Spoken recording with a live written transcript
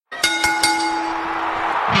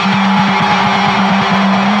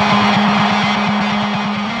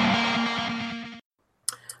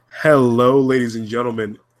Hello, ladies and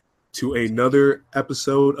gentlemen, to another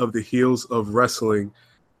episode of the Heels of Wrestling.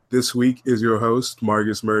 This week is your host,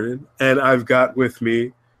 Marcus Murden, and I've got with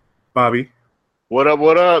me Bobby. What up,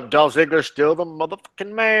 what up? Dolph Ziggler still the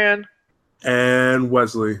motherfucking man. And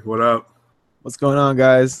Wesley. What up? What's going on,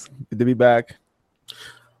 guys? Good to be back.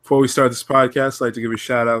 Before we start this podcast, I'd like to give a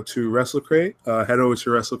shout out to WrestleCrate. Head over to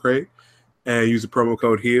WrestleCrate and use the promo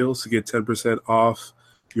code HEELS to get 10% off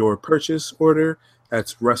your purchase order.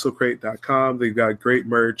 That's WrestleCrate.com. They've got great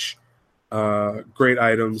merch, great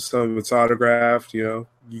items. Some of it's autographed. You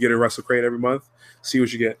get a WrestleCrate every month. See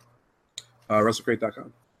what you get.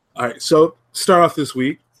 WrestleCrate.com. All right, so start off this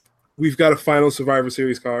week. We've got a final Survivor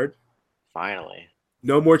Series card. Finally.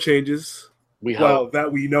 No more changes. Hope.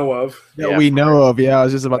 That we know of. That we know of. Yeah, I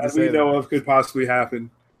was just about to say that. We know of could possibly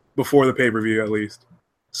happen before the pay-per-view, at least.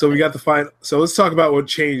 So we got the final. So let's talk about what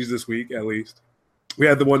changed this week, at least. We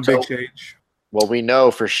had the one big change. Well, we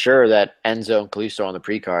know for sure that Enzo and Kalisto on the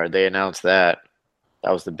pre-card. They announced that.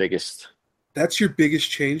 That was the biggest. That's your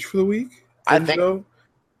biggest change for the week? I think.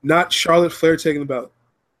 Not Charlotte Flair taking the belt.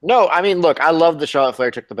 No, I mean, look, I love the Charlotte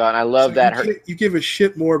Flair took the belt, and I love that. You give a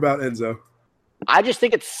shit more about Enzo. I just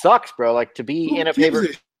think it sucks, bro, like to be in a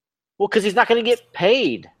pay-per-view. Well, because he's not going to get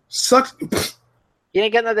paid. Sucks. He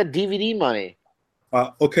ain't getting that DVD money.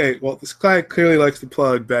 Okay, well, this guy clearly likes to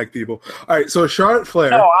plug back people. All right, so Charlotte Flair.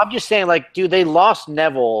 No, I'm just saying, like, dude, they lost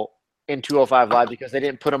Neville in 205 Live because they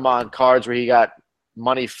didn't put him on cards where he got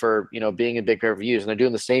money for, being in big pay-per-views. And they're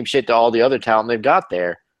doing the same shit to all the other talent they've got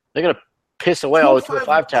there. They're going to piss away all the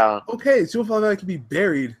 205 talent. Okay, 205 Live can be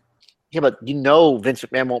buried. Yeah, but Vince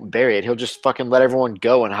McMahon won't bury it. He'll just fucking let everyone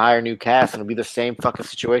go and hire new cast, and it'll be the same fucking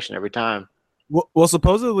situation every time. Well,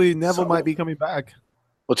 supposedly Neville might be coming back.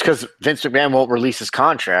 Well, it's because Vince McMahon won't release his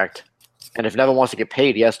contract, and if Neville wants to get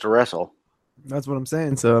paid, he has to wrestle. That's what I'm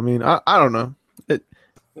saying. So, I mean, I don't know.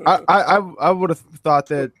 I would have thought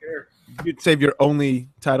that you'd save your only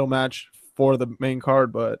title match for the main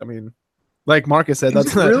card, but, I mean, like Marcus said,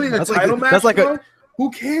 that's really a title match. That's like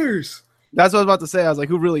who cares? That's what I was about to say. I was like,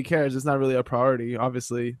 who really cares? It's not really a priority.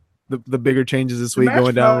 Obviously, the bigger changes this week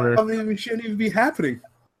going down. It shouldn't even be happening.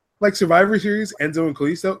 Like Survivor Series, Enzo and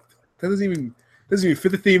Kalisto, that doesn't even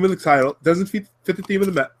fit the theme of the title. Doesn't fit the theme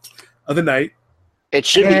of the night. It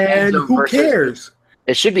should be Enzo who cares?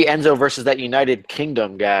 It should be Enzo versus that United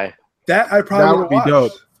Kingdom guy. That I probably would be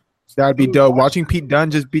dope. That'd be dope. Watching Pete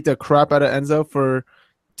Dunne just beat the crap out of Enzo for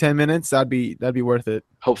 10 minutes, that'd be worth it.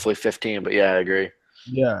 Hopefully 15, but yeah, I agree.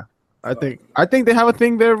 Yeah. I think they have a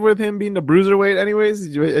thing there with him being the bruiserweight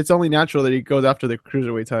anyways. It's only natural that he goes after the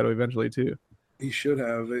cruiserweight title eventually too. He should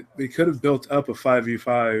have. They could have built up a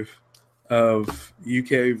 5v5 of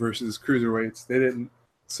UK versus cruiserweights. They didn't.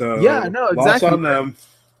 So yeah, no, exactly. Loss on them.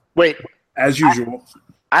 Wait, as usual.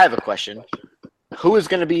 I have a question. Who is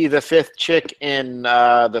going to be the fifth chick in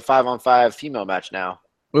the 5-on-5 female match now?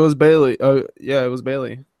 It was Bailey. Oh, yeah, it was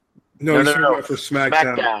Bailey. No. For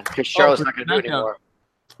SmackDown. Because Charlotte's not going to do it anymore.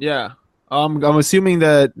 Yeah. I'm assuming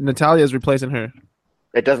that Natalya is replacing her.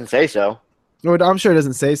 It doesn't say so. No, I'm sure it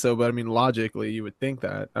doesn't say so, but I mean, logically, you would think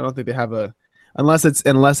that. I don't think they have unless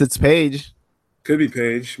it's Paige. Could be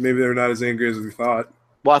Paige. Maybe they're not as angry as we thought.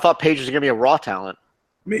 Well, I thought Paige was going to be a Raw talent.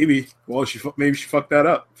 Maybe. Well, maybe she fucked that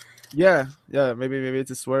up. Yeah. Maybe it's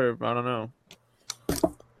a swerve. I don't know.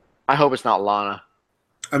 I hope it's not Lana.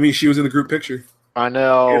 I mean, she was in the group picture. I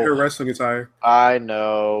know. In her wrestling attire. I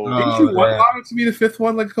know. Didn't you want Lana to be the fifth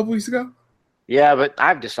one like a couple weeks ago? Yeah, but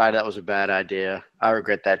I've decided that was a bad idea. I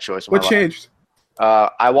regret that choice. What changed?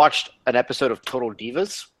 I watched an episode of Total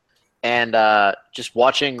Divas, and just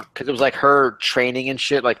watching, because it was like her training and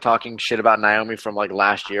shit, like talking shit about Naomi from like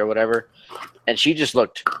last year or whatever, and she just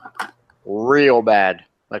looked real bad,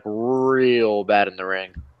 like real bad in the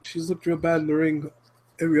ring. She's looked real bad in the ring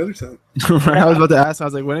every other time. I was about to ask. I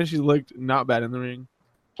was like, when has she looked not bad in the ring?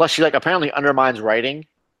 Plus, she like apparently undermines writing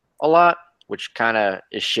a lot, which kind of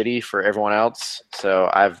is shitty for everyone else. So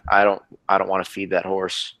I don't want to feed that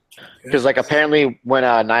horse, because like apparently when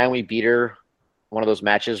Naomi beat her one of those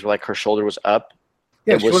matches where like her shoulder was up.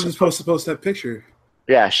 Yeah, she wasn't supposed to post that picture.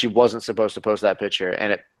 Yeah, she wasn't supposed to post that picture,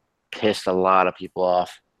 and it pissed a lot of people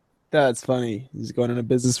off. That's funny. She's going into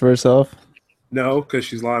business for herself. No, because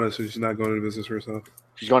she's Lana, so she's not going into business for herself.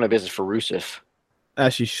 She's going to business for Rusev.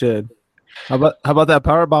 As she should. How about that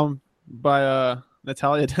powerbomb by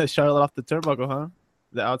Natalya to Charlotte off the turnbuckle, huh?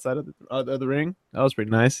 The outside of the ring. That was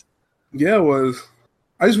pretty nice. Yeah, it was.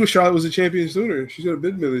 I just wish Charlotte was a champion sooner. She should have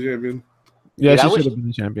been the champion. Yeah, she should have been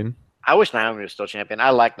the champion. I wish Naomi was still champion.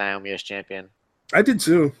 I like Naomi as champion. I did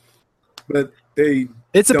too. but they.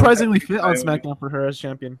 It's don't surprisingly have fit on Naomi. SmackDown for her as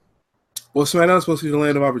champion. Well, SmackDown's supposed to be the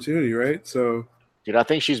land of opportunity, right? So Dude, I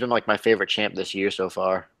think she's been like my favorite champ this year so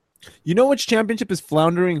far. You know which championship is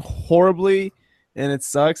floundering horribly, and it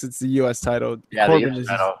sucks. It's the U.S. title. Yeah, Corbin the is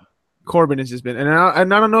US title. Corbin has just been, and I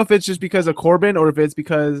don't know if it's just because of Corbin or if it's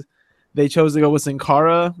because they chose to go with Sin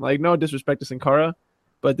Cara. Like, no disrespect to Sin Cara,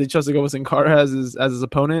 but they chose to go with Sin Cara as his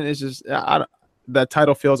opponent. It's just that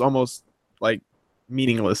title feels almost like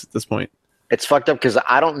meaningless at this point. It's fucked up because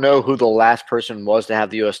I don't know who the last person was to have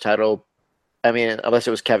the U.S. title. I mean, unless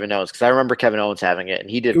it was Kevin Owens, because I remember Kevin Owens having it, and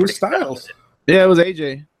he did. it was pretty good. Styles. Yeah, it was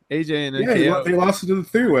AJ and then Yeah, KO. they lost it in the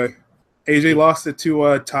three-way. AJ lost it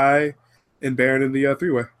to Ty and Baron in the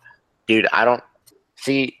three-way. Dude, I don't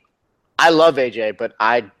see. I love AJ, but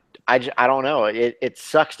I don't know. It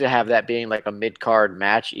sucks to have that being like a mid-card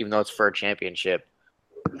match, even though it's for a championship.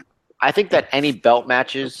 I think that any belt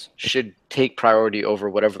matches should take priority over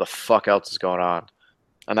whatever the fuck else is going on.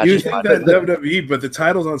 And that's You just think my that opinion. WWE, but the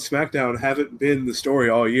titles on SmackDown haven't been the story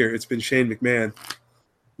all year. It's been Shane McMahon.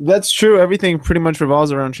 That's true. Everything pretty much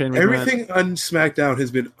revolves around Shane McMahon. Everything on SmackDown has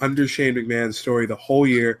been under Shane McMahon's story the whole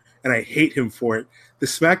year, and I hate him for it. The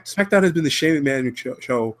SmackDown has been the Shane McMahon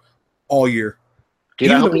show all year.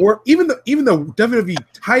 Dude, I hope Even the WWE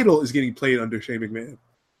title is getting played under Shane McMahon.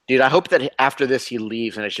 Dude, I hope that after this he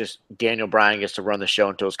leaves and it's just Daniel Bryan gets to run the show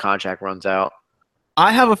until his contract runs out.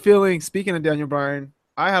 I have a feeling, speaking of Daniel Bryan,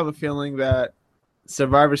 I have a feeling that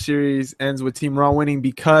Survivor Series ends with Team Raw winning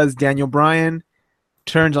because Daniel Bryan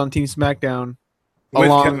turns on Team SmackDown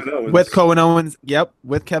with Kevin Owens. Yep,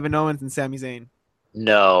 with Kevin Owens and Sami Zayn.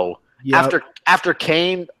 No. Yep. After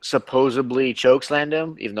Kane supposedly chokeslammed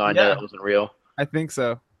him, even though I know that wasn't real. I think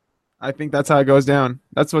so. I think that's how it goes down.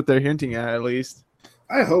 That's what they're hinting at least.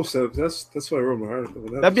 I hope so. That's what I wrote in my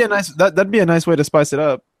article. That'd be a nice that'd be a nice way to spice it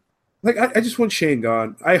up. Like I just want Shane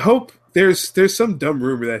gone. I hope there's some dumb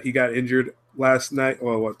rumor that he got injured last night.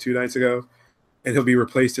 Well, what 2 nights ago, and he'll be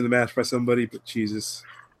replaced in the match by somebody. But Jesus,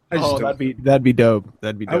 I just don't. That'd be dope.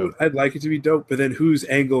 That'd be dope. I'd like it to be dope, but then who's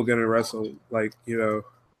Angle gonna wrestle? Like I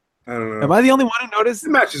don't know. Am I the only one who noticed The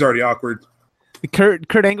match is already awkward.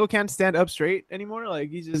 Kurt Angle can't stand up straight anymore? Like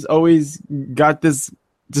he's just always got this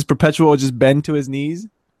perpetual just bend to his knees.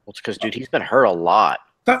 Well, it's because dude, he's been hurt a lot.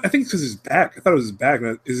 I think it's because his back. I thought it was his back.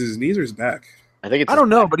 Is it his knees or his back? I think it's I don't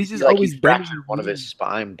know, but he's just like always he bending fractured one of his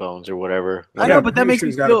spine bones or whatever. I know, but that makes me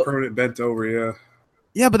he's got feel a permanent bent over. Yeah.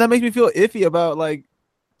 Yeah, but that makes me feel iffy about like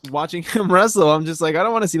watching him wrestle. I'm just like, I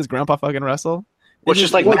don't want to see this grandpa fucking wrestle. Well, it's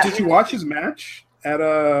just like Well, did you watch his match at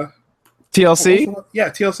TLC? Yeah,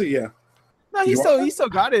 TLC. Yeah. No, You he still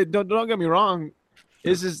got it. Don't get me wrong.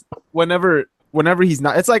 It's just whenever he's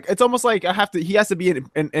not, it's almost like he has to be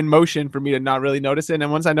in motion for me to not really notice it.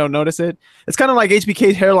 And once I don't notice it, it's kind of like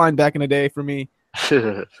HBK's hairline back in the day for me.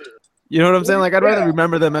 You know what I'm saying? Like I'd rather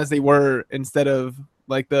remember them as they were instead of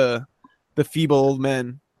like the feeble old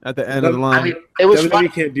men at the end of the line. I mean, it was fun.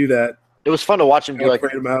 WWE can't do that. It was fun to watch him do like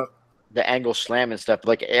Print him out. the angle slam and stuff. But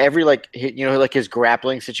like every like like his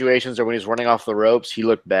grappling situations or when he's running off the ropes, he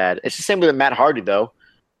looked bad. It's the same with Matt Hardy though.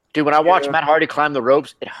 Dude, when I watch Matt Hardy climb the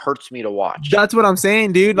ropes, it hurts me to watch. That's what I'm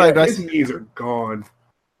saying, dude. Yeah, Like his knees are gone.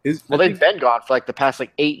 They've been gone for like the past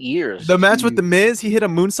like 8 years. The match with the Miz, he hit a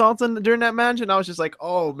moonsault during that match, and I was just like,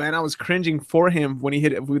 "Oh man," I was cringing for him when he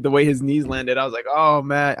hit it with the way his knees landed. I was like, "Oh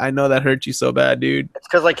man, I know that hurt you so bad, dude." It's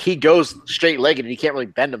because like he goes straight legged and he can't really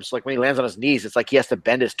bend them. So like when he lands on his knees, it's like he has to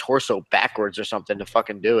bend his torso backwards or something to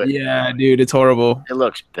fucking do it. Yeah, dude, it's horrible. It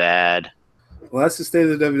looks bad. Well, that's the state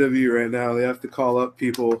of the WWE right now. They have to call up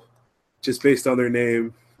people just based on their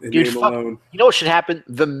name and Dude, name alone. You know what should happen?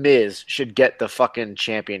 The Miz should get the fucking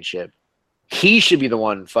championship. He should be the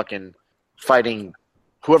one fucking fighting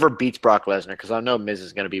whoever beats Brock Lesnar, because I know Miz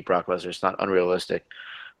is going to beat Brock Lesnar. It's not unrealistic.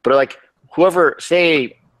 But like whoever,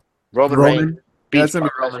 say Roman Reigns beats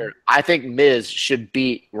Brock Lesnar, I think Miz should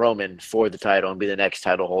beat Roman for the title and be the next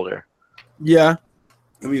title holder. Yeah.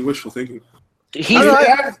 I mean, wishful thinking.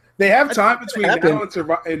 They have time between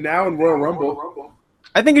now and Royal Rumble.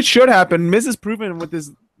 I think it should happen. Miz has proven with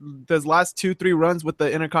his last 2-3 runs with the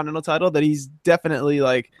Intercontinental title that he's definitely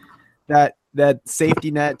like that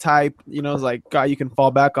safety net type, is like guy you can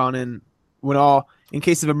fall back on, and in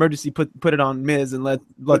case of emergency put it on Miz and let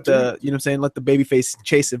the babyface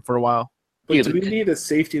chase him for a while. But do we need a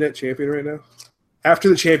safety net champion right now? After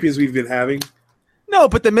the champions we've been having? No,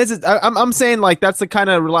 but the Miz is, I'm saying like that's the kind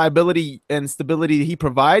of reliability and stability he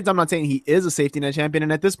provides. I'm not saying he is a safety net champion,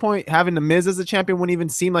 and at this point, having the Miz as a champion wouldn't even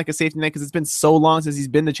seem like a safety net because it's been so long since he's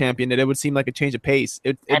been the champion that it would seem like a change of pace.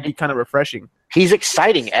 It'd be kind of refreshing. He's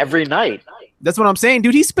exciting every night. That's what I'm saying,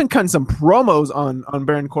 dude. He's been cutting some promos on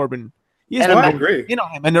Baron Corbin. He has And no I agree. in on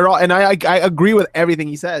him, and they're all. And I agree with everything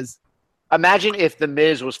he says. Imagine if The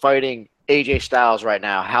Miz was fighting AJ Styles right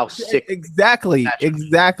now. How sick! Exactly. match.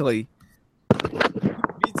 Exactly.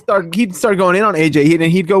 He'd start going in on AJ, and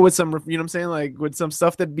he'd go with some, you know what I'm saying, like with some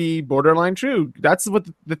stuff that'd be borderline true. That's what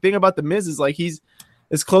the thing about the Miz is, like he's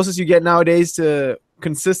as close as you get nowadays to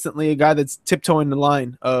consistently a guy that's tiptoeing the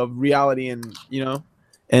line of reality and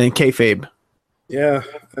and kayfabe. Yeah,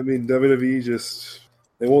 I mean WWE just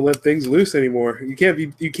they won't let things loose anymore. You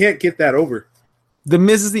can't get that over. The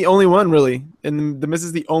Miz is the only one, really, and the Miz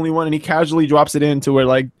is the only one, and he casually drops it in to where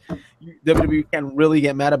like WWE can't really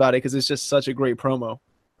get mad about it because it's just such a great promo.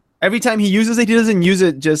 Every time he uses it, he doesn't use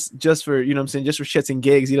it just for what I'm saying, just for shits and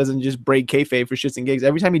gigs. He doesn't just break kayfabe for shits and gigs.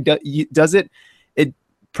 Every time he does it, it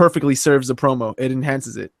perfectly serves the promo. It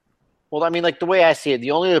enhances it. Well, I mean, like the way I see it,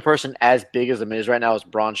 the only other person as big as The Miz right now is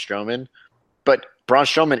Braun Strowman, but Braun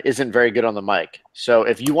Strowman isn't very good on the mic. So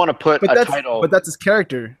if you want to put a title, but that's his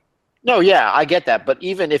character. no, yeah, I get that. But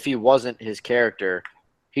even if he wasn't his character,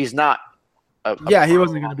 he's not. He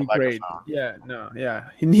wasn't going to be great. Yeah, no, yeah,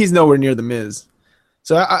 he's nowhere near The Miz.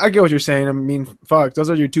 So I get what you're saying. I mean, fuck, those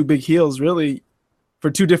are your two big heels, really, for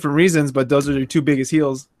two different reasons, but those are your two biggest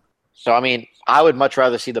heels. So, I mean, I would much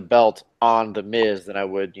rather see the belt on The Miz than I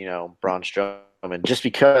would, Braun Strowman, just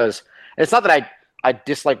because it's not that I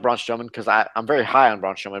dislike Braun Strowman because I'm very high on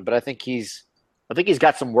Braun Strowman, but I think he's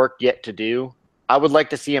got some work yet to do. I would like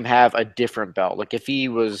to see him have a different belt. Like if he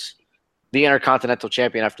was the Intercontinental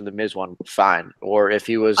Champion after The Miz won, fine. Or if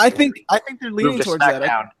he was, I think they're leaning moved to towards that.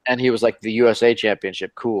 SmackDown and he was like the USA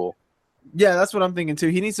Championship, cool. Yeah, that's what I'm thinking too.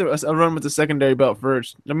 He needs a run with the secondary belt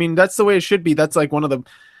first. I mean, that's the way it should be. That's like one of the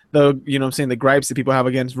the gripes that people have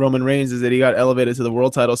against Roman Reigns is that he got elevated to the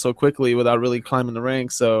world title so quickly without really climbing the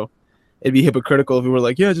ranks. So it'd be hypocritical if we were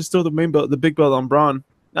like, yeah, just throw the main belt, the big belt on Braun.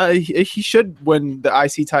 He should win the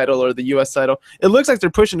IC title or the US title. It looks like they're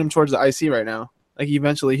pushing him towards the IC right now. Like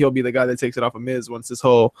eventually he'll be the guy that takes it off of Miz once this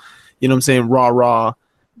whole, Raw,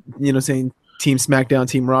 Team SmackDown,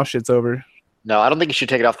 Team Raw shit's over. No, I don't think he should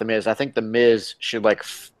take it off The Miz. I think The Miz should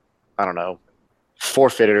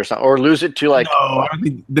forfeit it or something, or lose it to No, I don't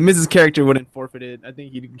think the Miz's character wouldn't forfeit it. I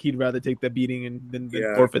think he'd rather take the beating than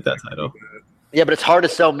forfeit that title. Yeah, but it's hard to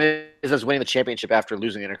sell Miz as winning the championship after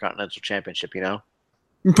losing the Intercontinental Championship,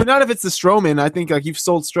 But not if it's the Strowman. I think like you've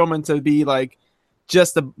sold Strowman to be like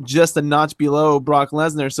just a notch below Brock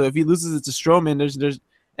Lesnar. So if he loses it to Strowman, there's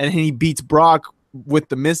and he beats Brock with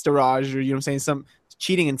the Miztourage or some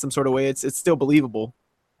cheating in some sort of way, it's still believable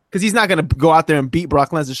because he's not gonna go out there and beat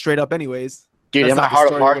Brock Lesnar straight up anyways. Dude, in my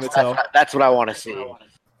heart of hearts, that's what I want to see.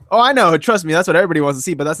 Oh, I know. Trust me, that's what everybody wants to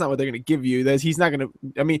see, but that's not what they're going to give you. He's not going to.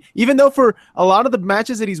 I mean, even though for a lot of the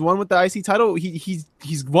matches that he's won with the IC title, he's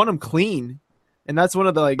won them clean, and that's one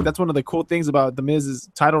of the cool things about the Miz's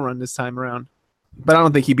title run this time around. But I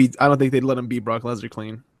don't think they'd let him beat Brock Lesnar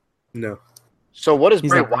clean. No. So what is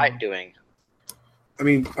Bray Wyatt doing? I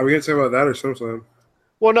mean, are we going to talk about that or SummerSlam?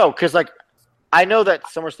 Well, no, because I know that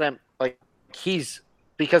SummerSlam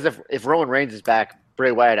because if Roman Reigns is back,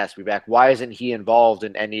 Bray Wyatt has to be back. Why isn't he involved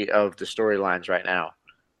in any of the storylines right now?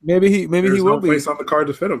 Maybe he will There's no be. place on the card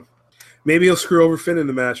to fit him. Maybe he'll screw over Finn in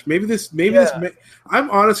the match.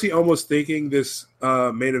 I'm honestly almost thinking this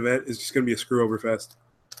main event is just going to be a screw over fest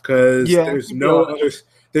because there's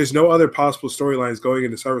no other possible storylines going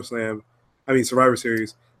into SummerSlam. I mean Survivor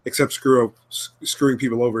Series except screwing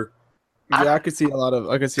people over. Yeah, I could see a lot of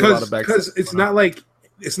back because it's not like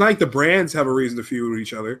the brands have a reason to feud with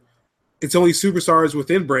each other. It's only superstars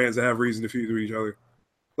within brands that have reason to feud with each other.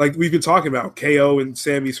 Like we've been talking about KO and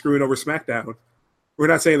Sammy screwing over SmackDown. We're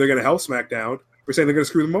not saying they're going to help SmackDown. We're saying they're going to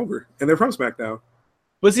screw them over, and they're from SmackDown.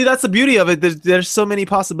 But see, that's the beauty of it. There's so many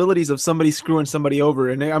possibilities of somebody screwing somebody over,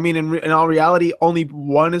 and I mean, in all reality, only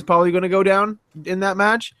one is probably going to go down in that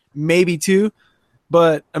match, maybe two.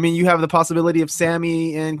 But I mean, you have the possibility of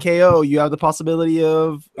Sammy and KO. You have the possibility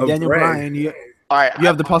of Daniel Bryan. All right, you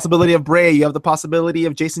have the possibility of Bray. You have the possibility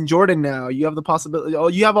of Jason Jordan now. You have the possibility. Oh,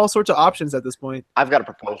 you have all sorts of options at this point. I've got a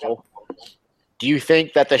proposal. Do you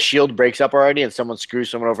think that the Shield breaks up already and someone screws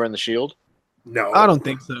someone over in the Shield? No, I don't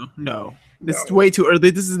think so. No, it's way too early.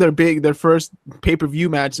 This is their first pay-per-view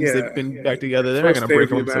match since they've been back together. They're not going to break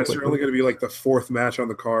them up. They're only going to be like the fourth match on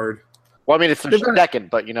the card. Well, I mean, it's the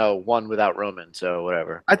second, but one without Roman, so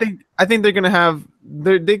whatever. I think they're gonna have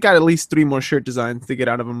they got at least 3 more shirt designs to get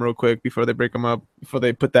out of them real quick before they break them up, before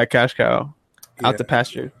they put that cash cow out to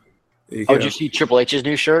pasture. Oh, did you see Triple H's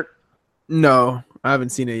new shirt? No, I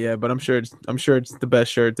haven't seen it yet, but I'm sure it's the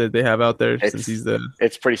best shirt that they have out there since he's the.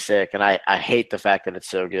 It's pretty sick, and I hate the fact that it's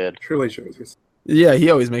so good. Triple H is. Yeah,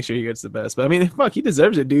 he always makes sure he gets the best, but I mean, fuck, he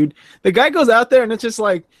deserves it, dude. The guy goes out there and it's just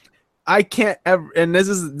like. I can't ever, and this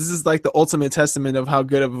is like the ultimate testament of how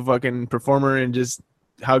good of a fucking performer and just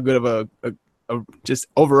how good of a just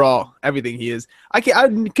overall everything he is. I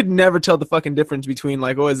could never tell the fucking difference between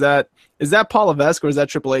like, oh, is that Paul Levesque or is that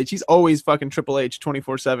Triple H? He's always fucking Triple H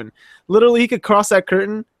 24/7. Literally, he could cross that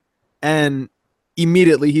curtain, and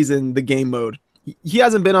immediately he's in the game mode. He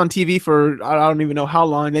hasn't been on TV for I don't even know how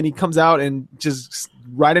long. Then he comes out and just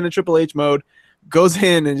right into Triple H mode, goes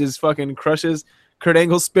in and just fucking crushes Kurt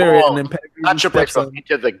Angle's spirit, and then not Triple H, but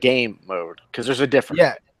into the game mode because there's a difference.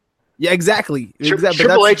 Yeah, exactly.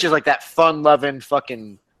 Triple H is like that fun-loving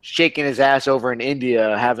fucking shaking his ass over in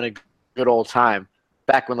India, having a good old time.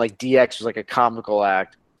 Back when like DX was like a comical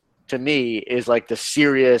act, to me is like the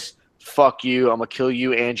serious "fuck you, I'm gonna kill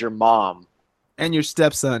you and your mom and your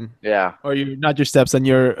stepson." Yeah, or you're not your stepson,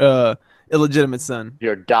 your illegitimate son,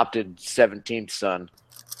 your adopted 17th son,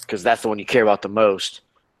 because that's the one you care about the most.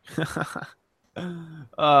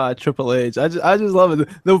 Triple H. I just love it.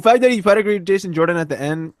 The fact that he pedigreed Jason Jordan at the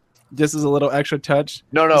end just as a little extra touch.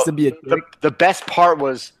 No. Just to be the best part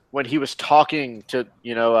was when he was talking to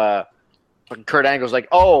fucking Kurt Angle's like,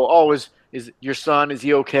 is your son, is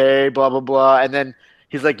he okay? Blah blah blah. And then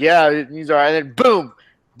he's like, yeah, he's all right. And then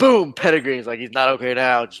boom, pedigree. He's like, he's not okay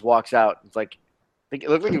now. Just walks out. It's like, it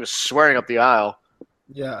looked like he was swearing up the aisle.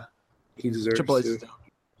 Yeah, he deserves Triple H.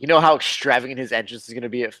 You know how extravagant his entrance is going to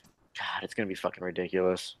be? God, it's going to be fucking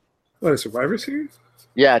ridiculous. What, a Survivor Series?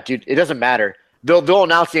 Yeah, dude, it doesn't matter. They'll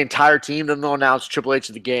announce the entire team, then they'll announce Triple H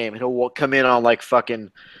at the game, and he'll come in on like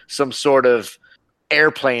fucking some sort of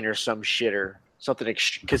airplane or some shit or something.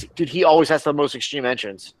 Because dude, he always has the most extreme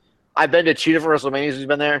entrance. I've been to 2 different WrestleManias. He's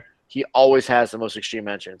been there. He always has the most extreme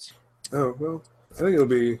entrance. Oh well, I think it'll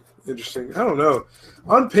be interesting. I don't know.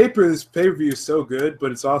 On paper, this pay-per-view is so good,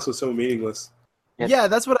 but it's also so meaningless. Yeah,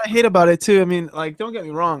 that's what I hate about it too. I mean, like, don't get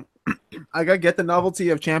me wrong. I get the novelty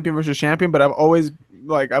of champion versus champion, but I've always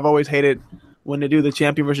hated when they do the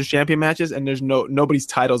champion versus champion matches and there's nobody's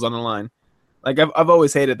titles on the line. Like I've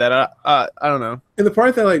always hated that. I don't know. And the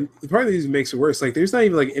part that makes it worse, like there's not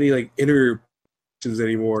even like any like interactions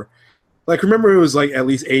anymore. Like remember it was like at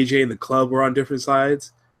least AJ and the club were on different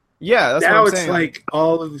sides. Yeah, that's now what I'm it's saying. like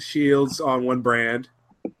all of the Shields on one brand,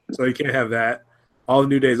 so you can't have that. All the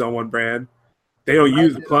New Days on one brand. They don't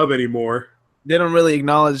use the club anymore. They don't really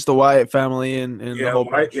acknowledge the Wyatt family and the whole.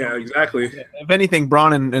 Yeah, exactly. If anything,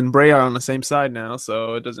 Braun and Bray are on the same side now,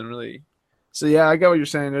 so it doesn't really. So yeah, I get what you're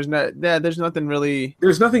saying. There's nothing really.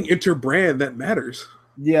 There's nothing inter-brand that matters.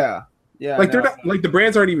 Yeah. Like they're not like the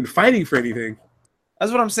brands aren't even fighting for anything.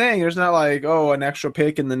 That's what I'm saying. There's not like an extra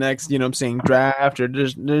pick in the next I'm saying draft or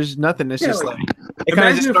there's nothing. It's just like it kind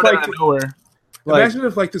of just started out of nowhere. Imagine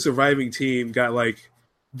if like the surviving team got like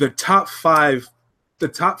the top five.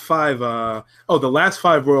 The last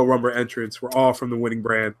 5 Royal Rumble entrants were all from the winning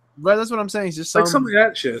brand. Right, that's what I'm saying. It's just like something like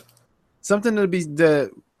that shit. Something to be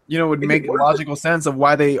would make logical sense of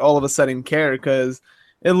why they all of a sudden care, because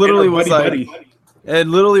it literally was like,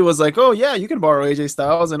 oh yeah, you can borrow AJ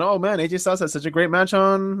Styles, and oh man, AJ Styles had such a great match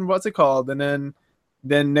on what's it called, and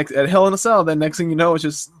then next at Hell in a Cell, then next thing you know, it's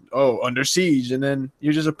just Under Siege, and then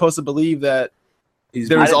you're just supposed to believe that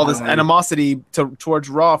there was all this animosity towards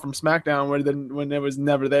Raw from SmackDown when it was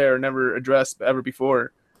never there, never addressed ever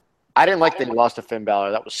before. I didn't like that he lost to Finn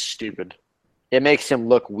Balor. That was stupid. It makes him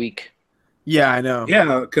look weak. Yeah, I know.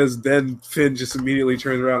 Yeah, because then Finn just immediately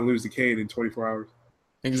turns around and loses to Kane in 24 hours.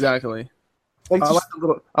 Exactly. I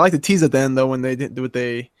like the tease at the end though when they did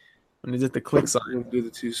the click sign. Do the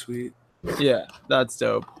too sweet. Yeah, that's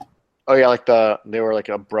dope. Oh yeah, like they were like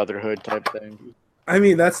a brotherhood type thing. I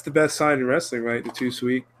mean, that's the best sign in wrestling, right? The too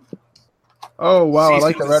sweet. Oh wow, I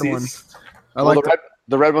like the red one.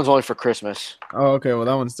 The red one's only for Christmas. Oh okay, well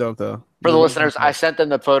that one's dope though. For the listeners, I sent them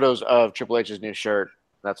the photos of Triple H's new shirt.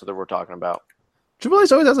 That's what we're talking about. Triple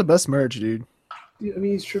H always has the best merch, dude. Yeah, I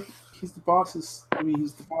mean, he's the boss's. I mean,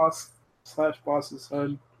 he's the boss / boss's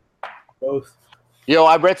son. Both. Yo,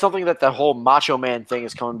 I read something that the whole Macho Man thing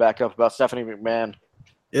is coming back up about Stephanie McMahon.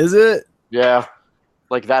 Is it? Yeah,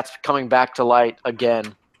 like that's coming back to light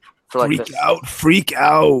again. For like freak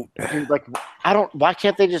out. Dude, like why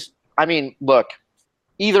can't they just? I mean, look,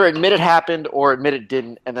 either admit it happened or admit it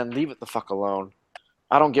didn't, and then leave it the fuck alone.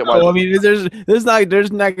 I don't get why. I mean, there's not going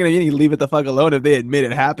to be any leave it the fuck alone if they admit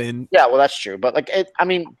it happened. Yeah, well, that's true. But I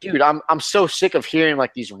mean, dude, I'm so sick of hearing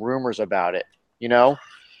like these rumors about it. You know,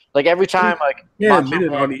 like every time like admit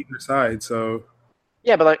it on either side. So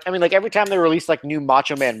yeah, but like I mean, like every time they release like new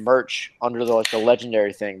Macho Man merch under the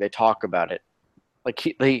legendary thing, they talk about it.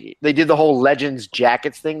 Like they did the whole Legends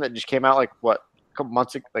jackets thing that just came out like a couple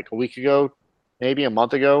months, like a week ago, maybe a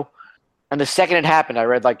month ago. And the second it happened, I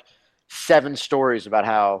read like 7 stories about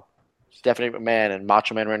how Stephanie McMahon and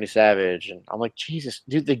Macho Man Randy Savage, and I'm like, Jesus,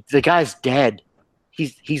 dude, the guy's dead.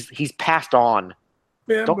 He's passed on.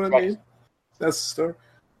 Yeah, Don't but I mean, that's the story.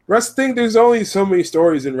 Wrestling, there's only so many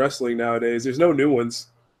stories in wrestling nowadays. There's no new ones.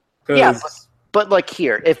 Yeah, but like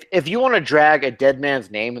here, if you want to drag a dead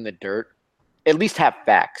man's name in the dirt, at least have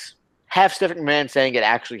facts. Have Stephanie McMahon saying it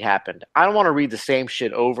actually happened. I don't want to read the same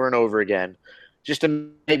shit over and over again just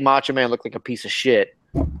to make Macho Man look like a piece of shit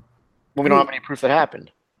when we don't have any proof that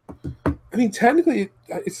happened. I mean, technically,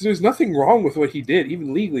 there's nothing wrong with what he did,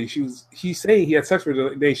 even legally. He's saying he had sex with her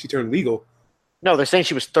the day she turned legal. No, they're saying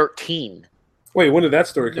she was 13. Wait, when did that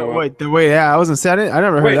story come out? Yeah, I wasn't saying it. I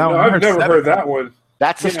never heard that one. I've never heard that one.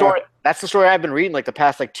 That's the story. That's the story I've been reading like the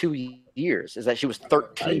past 2 years. Is that she was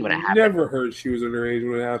 13 when it happened? I never heard she was underage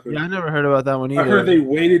when it happened. Yeah, I never heard about that one either. I heard they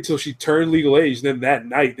waited till she turned legal age, and then that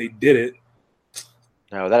night they did it.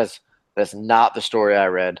 No, that's not the story I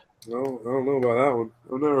read. No, I don't know about that one.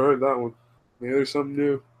 I've never heard that one. Maybe there's something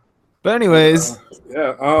new. But anyways,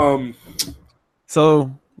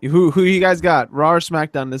 So who you guys got? Raw or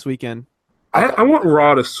SmackDown this weekend? I want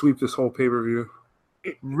Raw to sweep this whole pay-per-view.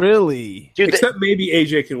 Really? Dude, Except maybe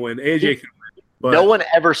AJ can win. AJ can win. But no one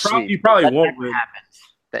ever sweeps. You probably won't win.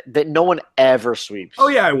 That no one ever sweeps. Oh,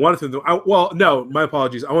 yeah, I wanted them to. Well, no, my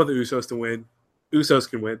apologies. I want the Usos to win. Usos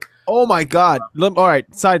can win. Oh, my God. All right,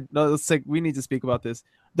 we need to speak about this.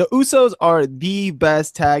 The Usos are the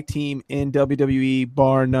best tag team in WWE,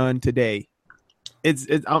 bar none today.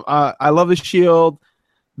 I love the Shield.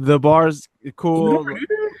 The bar's cool.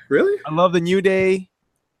 Really? I love the New Day.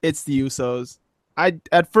 It's the Usos.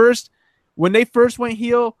 At first, when they first went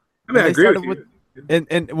heel, I mean, I agree with you.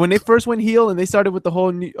 And when they first went heel and they started with the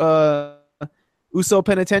whole Uso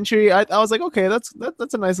Penitentiary, I was like, okay, that's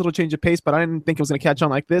a nice little change of pace, but I didn't think it was going to catch on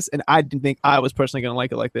like this, and I didn't think I was personally going to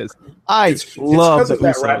like it like this. I love the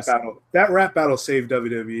Usos. Rap battle. That rap battle saved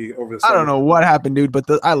WWE over the summer. I don't know what happened, dude, but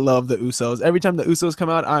I love the Usos. Every time the Usos come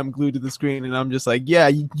out, I'm glued to the screen, and I'm just like,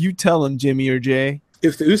 yeah, you tell them, Jimmy or Jay.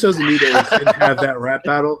 If the Usos and New Day didn't have that rap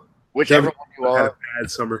battle, whichever one you had are, a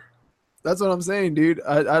bad summer. That's what I'm saying, dude.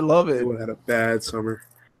 I love it. They would have had a bad summer.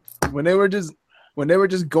 When they were just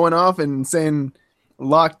going off and saying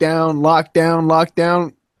lockdown, lockdown,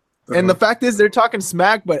 lockdown. And the fact is they're talking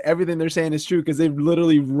smack, but everything they're saying is true because they've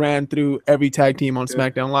literally ran through every tag team on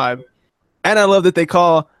SmackDown Live. And I love that they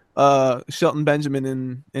call Shelton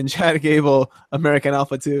Benjamin and Chad Gable American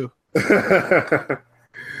Alpha 2.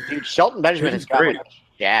 Dude, Shelton Benjamin has got like a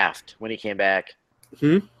shaft when he came back.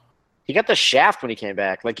 He got the shaft when he came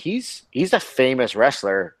back. Like he's a famous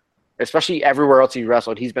wrestler, especially everywhere else he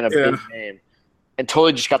wrestled. He's been a big name, and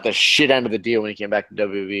totally just got the shit end of the deal when he came back to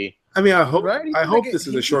WWE. I mean, I hope this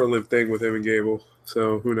is a short-lived thing with him and Gable.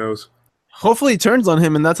 So who knows? Hopefully, it turns on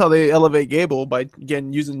him, and that's how they elevate Gable by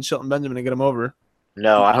using Shelton Benjamin to get him over.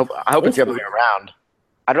 No, I hope it's the other way around.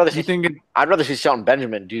 I'd rather see Shelton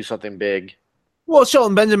Benjamin do something big. Well,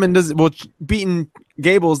 Shelton Benjamin beating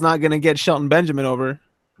Gable is not going to get Shelton Benjamin over.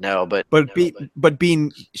 No, but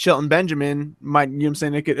being Shelton Benjamin might, you know what I'm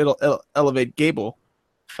saying, it'll elevate Gable.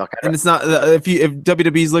 Fuck. And it's not if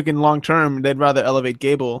WWE's looking long term, they'd rather elevate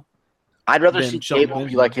Gable. I'd rather see Gable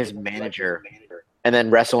be like his manager and then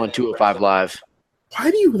wrestle in 205 Live. Why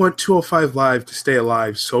do you want 205 Live to stay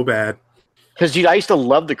alive so bad? Because, dude, I used to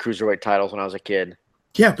love the Cruiserweight titles when I was a kid.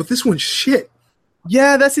 Yeah, but this one's shit.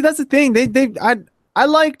 Yeah, that's the thing. I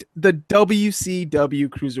liked the WCW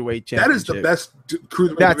Cruiserweight Championship. That is the best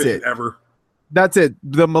Cruiserweight division ever. That's it.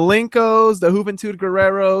 The Malenkos, the Juventud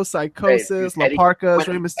Guerrero, Psychosis, La Parkas,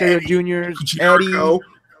 Rey Mysterio Jr.,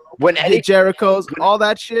 Eddie Jericho's, all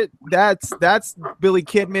that shit. That's Billy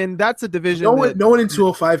Kidman. That's a division. No one in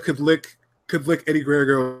 205 could lick Eddie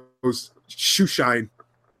Guerrero's shoe shine.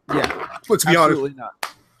 Yeah, let's be honest. Not.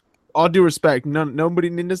 All due respect, nobody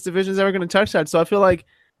in this division is ever going to touch that. So I feel like,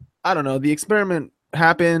 I don't know, the experiment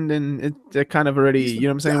happened and it kind of already, you know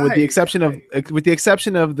what I'm saying, with the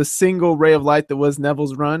exception of the single ray of light that was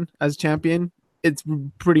Neville's run as champion, it's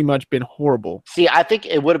pretty much been horrible. See, I think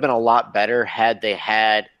it would have been a lot better had they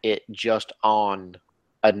had it just on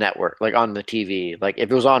a network, like on the TV. Like if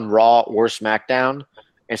it was on Raw or SmackDown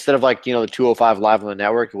instead of the 205 Live on the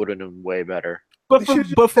network, it would have been way better. But for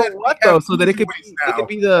what though? So that it could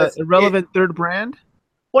be the irrelevant third brand?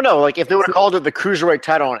 Well, no, like if they would have called it the Cruiserweight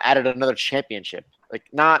title and added another championship, like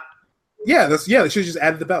not. Yeah, they should have just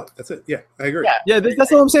added the belt. That's it. Yeah, I agree. Yeah,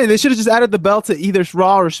 that's what I'm saying. They should have just added the belt to either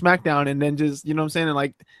Raw or SmackDown, and then just, you know what I'm saying, and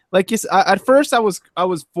like at first I was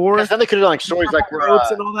for. Then they could have done stories like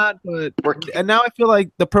ropes and all that, and now I feel like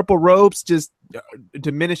the purple ropes just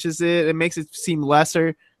diminishes it. It makes it seem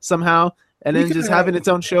lesser somehow, and then just having its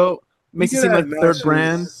own show makes it seem like the third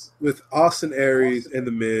brand. with Austin Aries and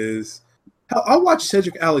The Miz. I'll watch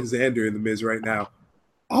Cedric Alexander and The Miz right now.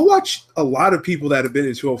 I'll watch a lot of people that have been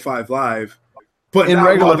in 205 Live, but in not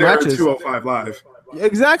regular while they're matches. in 205 Live.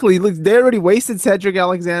 Exactly. Look, they already wasted Cedric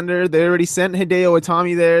Alexander. They already sent Hideo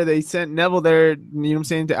Itami there. They sent Neville there. You know what I'm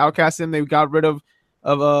saying, to outcast him. They got rid of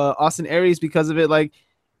Austin Aries because of it. Like,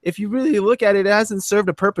 if you really look at it, it hasn't served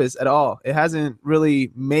a purpose at all. It hasn't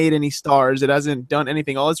really made any stars. It hasn't done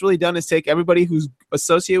anything. All it's really done is take everybody who's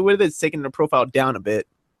associated with it. It's taken their profile down a bit.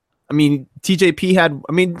 I mean, TJP had.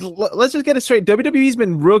 I mean, let's just get it straight. WWE's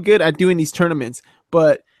been real good at doing these tournaments,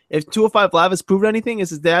 but if 205 Live has proved anything,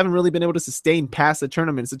 is they haven't really been able to sustain past the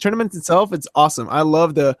tournaments. The tournament itself, it's awesome. I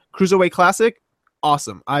love the Cruiserweight Classic.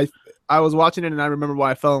 Awesome. I was watching it and I remember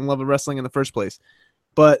why I fell in love with wrestling in the first place.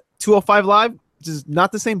 But 205 Live, just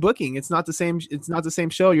not the same booking. It's not the same. It's not the same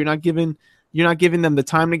show. You're not giving them the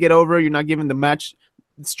time to get over. You're not giving the match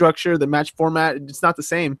structure, the match format. It's not the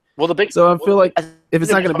same. Well, so I feel like if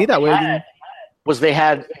it's not going to be that way, then they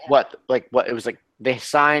had what it was like they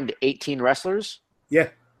signed 18 wrestlers. Yeah.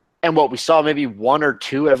 And we saw maybe one or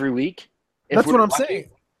two every week. That's what I'm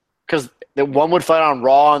saying. Because the one would fight on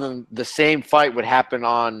Raw, and then the same fight would happen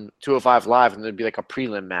on 205 Live, and there'd be like a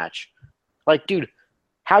prelim match. Like, dude,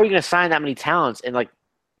 how are you going to sign that many talents and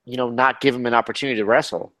not give them an opportunity to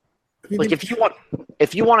wrestle? I mean, like, if you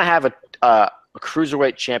want to have a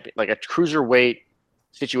cruiserweight champion, like a cruiserweight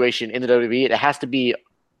situation in the WWE, it has to be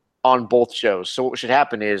on both shows. So what should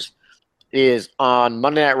happen is on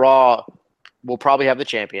Monday Night Raw, we'll probably have the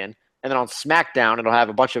champion, and then on SmackDown, it'll have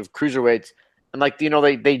a bunch of cruiserweights, and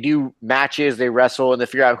they do matches, they wrestle, and they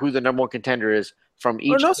figure out who the number one contender is from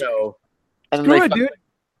each show. And screw it, dude.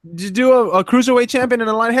 Just do a cruiserweight champion and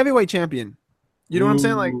a light heavyweight champion. You know what I'm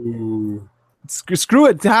saying? Like, screw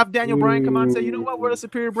it. To have Daniel Bryan come out and say, you know what, we're the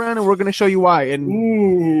superior brand, and we're going to show you why. And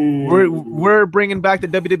we're bringing back the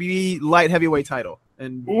WWE light heavyweight title.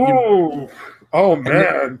 And oh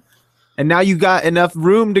man. And now you got enough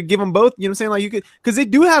room to give them both. You know what I'm saying? Like, you could, because they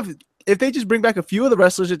do have. If they just bring back a few of the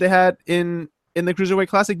wrestlers that they had in the Cruiserweight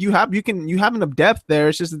Classic, you have enough depth there.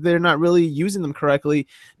 It's just that they're not really using them correctly.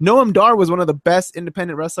 Noam Dar was one of the best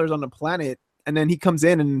independent wrestlers on the planet, and then he comes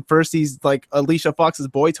in and first he's like Alicia Fox's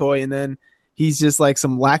boy toy, and then he's just like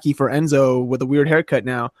some lackey for Enzo with a weird haircut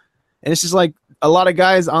now. And it's just like a lot of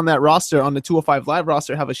guys on that roster, on the 205 Live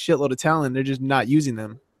roster, have a shitload of talent. They're just not using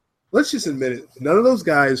them. Let's just admit it. None of those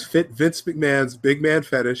guys fit Vince McMahon's big man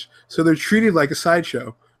fetish, so they're treated like a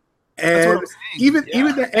sideshow. And even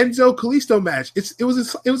the Enzo Kalisto match, it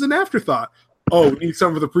was an afterthought. Oh, we need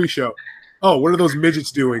some for the pre-show. Oh, what are those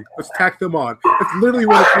midgets doing? Let's tack them on. That's literally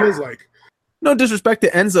what it feels like. No disrespect to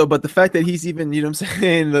Enzo, but the fact that he's even, you know what I'm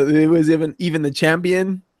saying, it was even the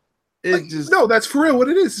champion. No, that's for real. What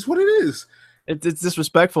it is what it is. It's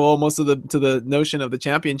disrespectful almost to the notion of the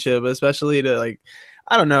championship, especially to, like,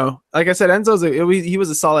 I don't know. Like I said, he was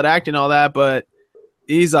a solid act and all that, but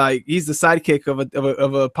he's the sidekick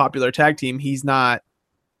of a popular tag team. He's not,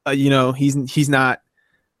 he's not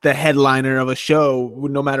the headliner of a show.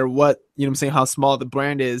 No matter what, you know what I'm saying, how small the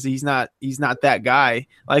brand is, he's not that guy.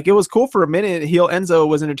 Like, it was cool for a minute. Heel Enzo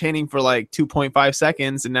was entertaining for like 2.5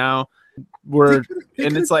 seconds, and now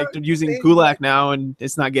it's like they're using Gulak now, and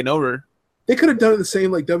it's not getting over. They could have done it the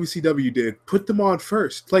same like WCW did. Put them on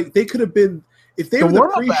first. Like, they could have been, if they were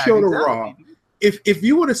the pre-show to Raw. If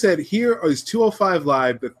you would have said, here is 205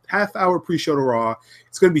 Live, the half-hour pre-show to Raw,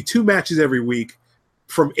 it's going to be 2 matches every week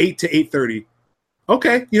from 8 to 8:30.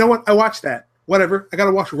 Okay, you know what? I watched that. Whatever. I got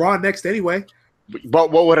to watch Raw next anyway.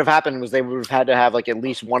 But what would have happened was they would have had to have like at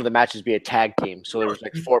least one of the matches be a tag team, so there was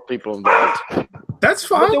like 4 people involved. That's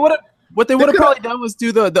fine. What they would have probably done was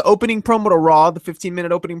do the opening promo to Raw, the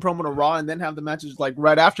 15-minute opening promo to Raw, and then have the matches like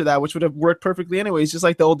right after that, which would have worked perfectly anyways, just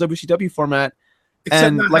like the old WCW format. Except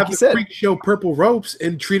and not like have you the said, pre-show purple ropes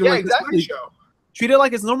and treat it like exactly. a show. Treat it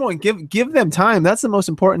like it's normal and give them time. That's the most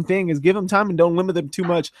important thing, is give them time and don't limit them too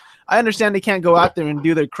much. I understand they can't go out there and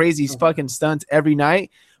do their crazy fucking stunts every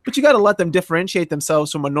night, but you got to let them differentiate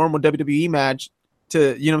themselves from a normal WWE match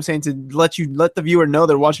to, you know what I'm saying, to let the viewer know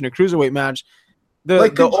they're watching a cruiserweight match. They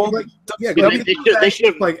should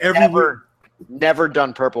have like never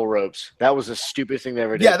done purple ropes. That was the stupidest thing they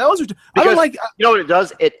ever did. Yeah, that was. Because, I don't like. You know what it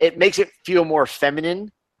does? It makes it feel more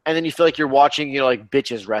feminine, and then you feel like you're watching, like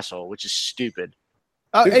bitches wrestle, which is stupid.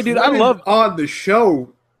 Hey, dude, I love on the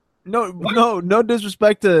show. No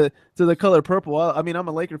disrespect to the color purple. I mean, I'm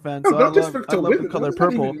a Laker fan, so I love the color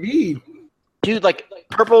purple. Dude, like,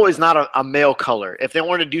 purple is not a male color. If they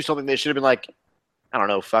wanted to do something, they should have been like, I don't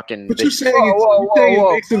know, fucking. But you're saying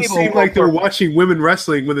it makes them seem like they're watching women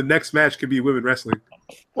wrestling when the next match could be women wrestling.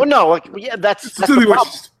 Well, no, like, yeah, that's the problem.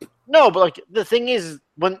 No, but like the thing is,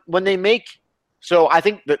 when they make, so I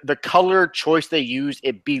think the color choice they use,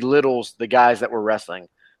 it belittles the guys that were wrestling.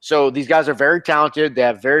 So these guys are very talented. They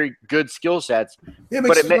have very good skill sets. Yeah, it but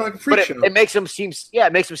makes it like a freak show. it makes them seem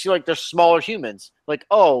like they're smaller humans. Like,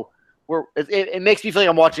 oh, it makes me feel like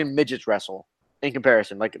I'm watching midgets wrestle in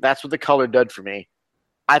comparison. Like that's what the color did for me.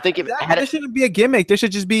 I think if There shouldn't be a gimmick. There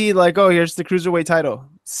should just be like, oh, here's the cruiserweight title.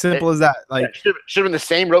 Simple as that. Like, should have been the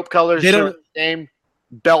same rope colors. Should have been the same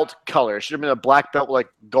belt color. Should have been a black belt with like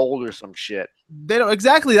gold or some shit. They don't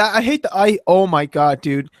exactly. I hate oh my god,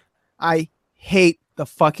 dude. I hate the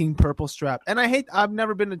fucking purple strap, and I've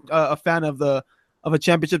never been a fan of a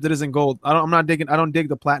championship that isn't gold. I don't dig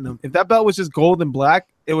the platinum. If that belt was just gold and black,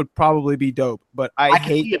 it would probably be dope. But I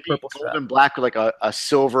hate the purple gold strap. and black with like a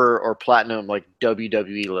silver or platinum like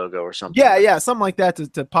WWE logo or something. Yeah, something like that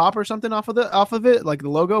to pop or something off of it, like the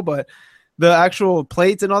logo. But the actual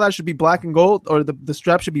plates and all that should be black and gold, or the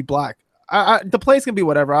strap should be black. The plates can be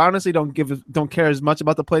whatever. I honestly don't care as much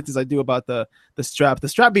about the plates as I do about the strap. The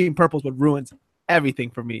strap being purple is what ruins everything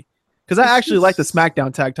for me, because I actually like the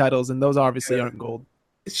SmackDown tag titles, and those obviously aren't gold.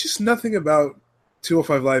 It's just nothing about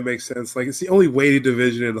 205 Live makes sense. Like, it's the only weighted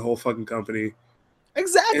division in the whole fucking company.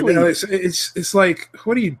 Exactly. And it's like,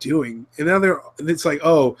 what are you doing? And now it's like,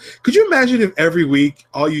 oh, could you imagine if every week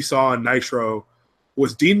all you saw on Nitro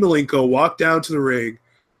was Dean Malenko walk down to the ring,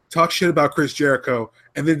 talk shit about Chris Jericho,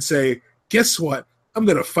 and then say, guess what? I'm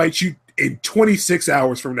going to fight you in 26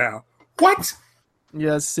 hours from now. What?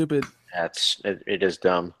 Yeah, it's stupid. It is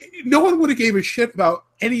dumb. No one would have gave a shit about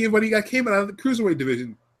anybody that came out of the Cruiserweight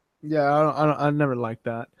division. Yeah, I never liked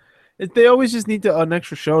that. They always just need an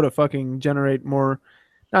extra show to fucking generate more,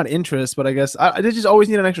 not interest, but I guess they just always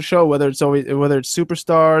need an extra show, whether it's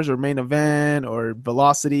Superstars or Main Event or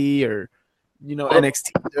Velocity or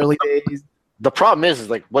NXT early days. The problem is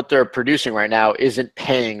like what they're producing right now isn't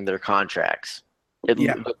paying their contracts. They're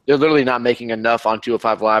literally not making enough on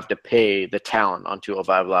 205 Live to pay the talent on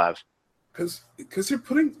 205 Live. Because they're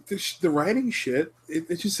putting the writing shit.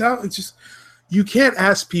 It's just you can't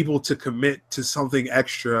ask people to commit to something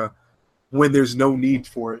extra when there's no need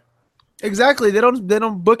for it. Exactly. They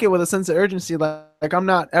don't book it with a sense of urgency. Like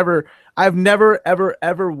I've never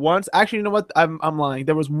ever once. Actually, you know what? I'm lying.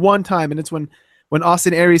 There was one time, and it's when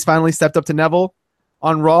Austin Aries finally stepped up to Neville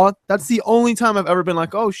on Raw. That's the only time I've ever been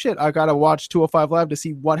like, oh shit, I gotta watch 205 Live to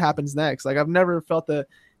see what happens next. Like I've never felt the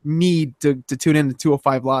need to tune in to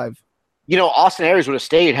 205 Live. Austin Aries would have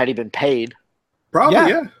stayed had he been paid. Probably,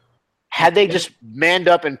 yeah. Had they just manned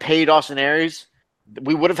up and paid Austin Aries,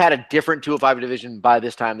 we would have had a different 205 division by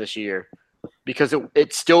this time this year, because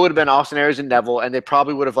it still would have been Austin Aries and Neville, and they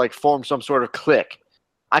probably would have like formed some sort of clique.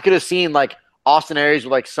 I could have seen like Austin Aries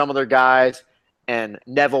with like some other guys and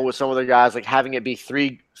Neville with some other guys, like having it be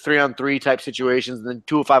 3-on-3 type situations, and then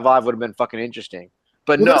 205 Live would have been fucking interesting.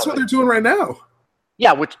 But no, that's what they're doing right now.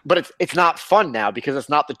 Yeah, but it's not fun now because it's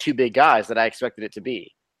not the two big guys that I expected it to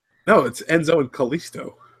be. No, it's Enzo and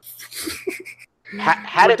Kalisto.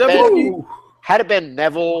 Had it been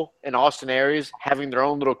Neville and Austin Aries having their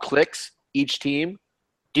own little cliques, each team,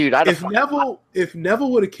 dude, if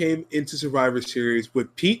Neville would have came into Survivor Series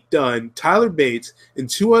with Pete Dunne, Tyler Bates, and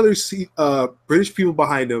two other British people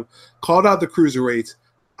behind him, called out the Cruiserweights,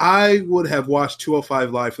 I would have watched 205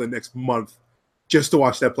 Live for the next month just to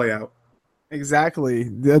watch that play out.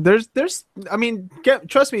 Exactly.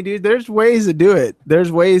 Trust me, dude. There's ways to do it.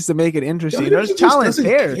 There's ways to make it interesting. There's talent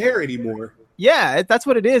there. Doesn't care anymore. Yeah, that's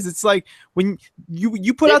what it is. It's like when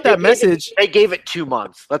you put out that message. They gave it 2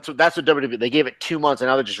 months. That's what WWE. They gave it 2 months, and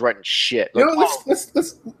now they're just writing shit. Like,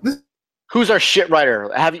 let's who's our shit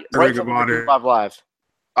writer? Have you Ring of Honor 205 Live?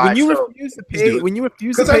 When you refuse to pay,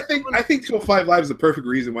 because I think 205 Live is the perfect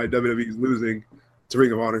reason why WWE is losing to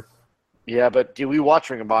Ring of Honor. Yeah, but dude, we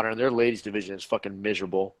watch Ring of Honor, and their ladies division is fucking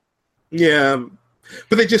miserable. Yeah,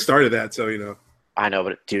 but they just started that, so I know,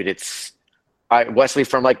 but dude, it's Wesley,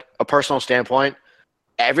 from like a personal standpoint,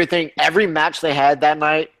 every match they had that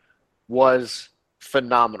night was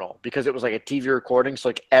phenomenal because it was like a TV recording. So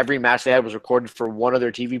like every match they had was recorded for one of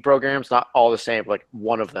their TV programs, not all the same, like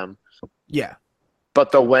one of them. Yeah.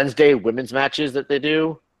 But the Wednesday women's matches that they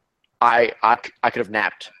do, I could have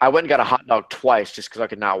napped. I went and got a hot dog twice just because I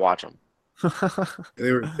could not watch them.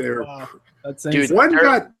 They were. Wow. That's dude, one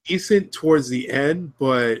got decent towards the end,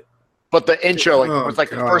 but the intro, was like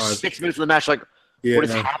the first 6 minutes of the match, like, what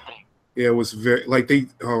is happening? Yeah, it was very like they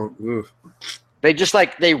just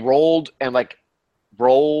like they rolled and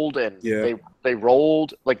they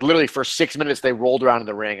rolled like literally for 6 minutes. They rolled around in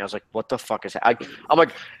the ring. I was like, what the fuck is that? I'm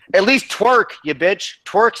like, at least twerk, you bitch,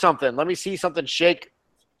 twerk something. Let me see something shake.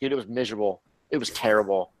 Dude, it was miserable. It was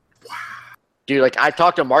terrible. Wow. Dude, like, I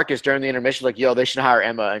talked to Marcus during the intermission, like, yo, they should hire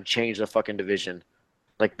Emma and change the fucking division.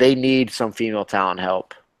 Like, they need some female talent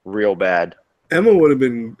help real bad. Emma would have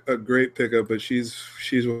been a great pickup, but she's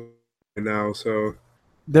with now, so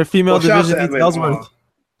Their female shout out to division needs Emma. Ellsworth.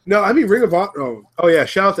 No, I mean Ring of Honor. Oh yeah,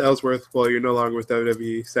 shout out to Ellsworth. Well, you're no longer with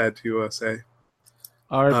WWE. Sad to say.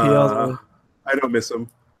 RIP Ellsworth. I don't miss him.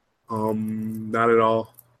 Not at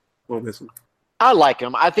all. Won't miss him. I like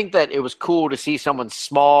him. I think that it was cool to see someone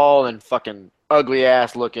small and fucking ugly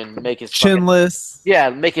ass looking make his Chinless.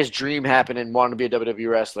 make his dream happen and want to be a WWE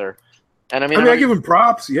wrestler. And I give him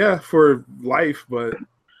props, yeah, for life, but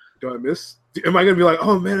do I miss? Am I gonna be like,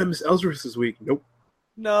 oh man, I miss Ellsworth this week? Nope.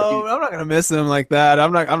 No, I'm not gonna miss him like that.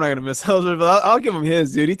 I'm not gonna miss Ellsworth, but I'll give him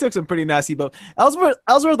his, dude. He took some pretty nasty bump. Ellsworth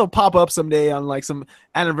will pop up someday on like some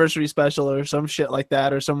anniversary special or some shit like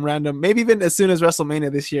that, or some random, maybe even as soon as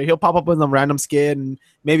WrestleMania this year, he'll pop up with some random skid and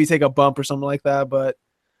maybe take a bump or something like that. But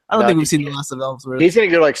I don't think we've seen the last of Ellsworth. He's gonna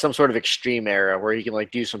go like some sort of extreme era where he can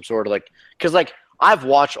like do some sort of like, because like I've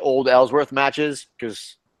watched old Ellsworth matches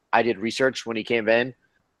because I did research when he came in,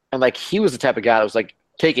 and like he was the type of guy that was like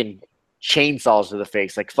taking chainsaws to the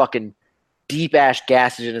face, like fucking deep ash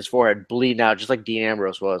gases in his forehead, bleeding out, just like Dean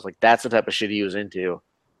Ambrose was. Like that's the type of shit he was into.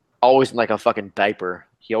 Always in like a fucking diaper.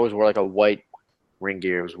 He always wore like a white ring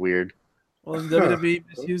gear. It was weird. Well, WWE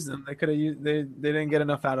misused them. They could have used. They didn't get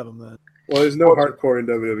enough out of them then. Well, there's no hardcore in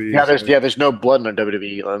WWE. Yeah, there's no blood in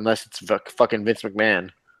WWE unless it's fucking Vince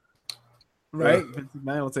McMahon. Right, Vince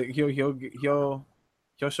McMahon will take. He'll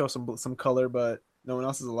show some color, but no one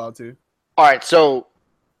else is allowed to. All right, so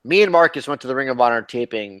me and Marcus went to the Ring of Honor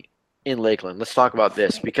taping in Lakeland. Let's talk about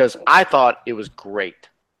this because I thought it was great.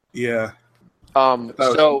 Yeah.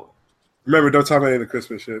 Remember, don't talk about any of the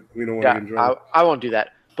Christmas shit. We don't want to enjoy it. I won't do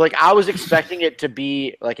that. But like, I was expecting it to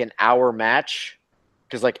be like an hour match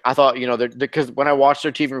because like I thought, because when I watched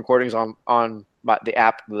their TV recordings on the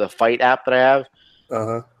app, the Fight app that I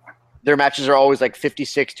have, their matches are always like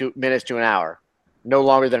 56 minutes to an hour, no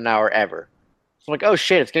longer than an hour ever. So I'm like, oh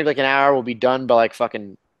shit, it's gonna be like an hour. We'll be done by like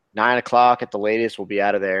fucking 9 o'clock at the latest. We'll be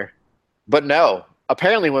out of there. But no,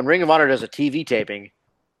 apparently when Ring of Honor does a TV taping,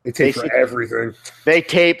 they tape for everything. They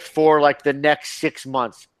tape for like the next 6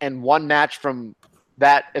 months, and one match from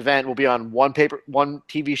that event will be on one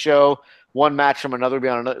TV show. One match from another will be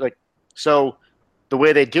on another. Like, so the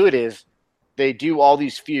way they do it is they do all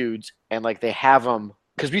these feuds, and like they have them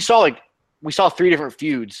because we saw 3 different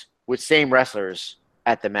feuds with same wrestlers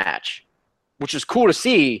at the match, which is cool to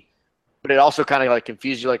see, but it also kind of like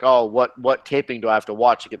confused you, like, oh, what taping do I have to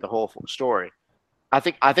watch to get the whole full story? I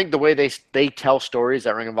think the way they tell stories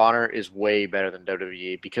at Ring of Honor is way better than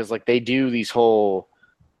WWE because like they do these whole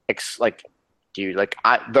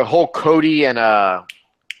the whole Cody and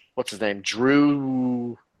what's his name,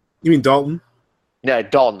 Drew. You mean Dalton? Yeah,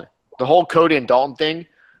 Dalton. The whole Cody and Dalton thing,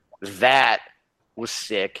 that was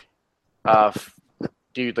sick.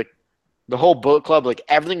 Dude, like the whole Bullet Club, like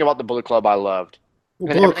everything about the Bullet Club, I loved.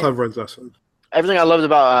 Well, Bullet Club runs wrestling. Everything I loved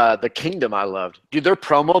about the Kingdom, I loved. Dude, their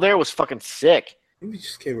promo there was fucking sick. Maybe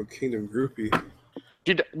just came a Kingdom groupie.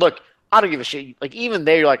 Dude, look, I don't give a shit. Like even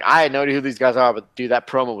there, you're like, I had no idea who these guys are, but dude, that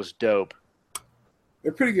promo was dope.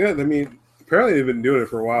 They're pretty good. I mean, apparently they've been doing it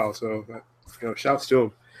for a while, so shouts to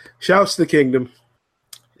them. Shouts to the Kingdom.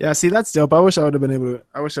 Yeah, see, that's dope. I wish I would have been able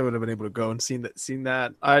to go and seen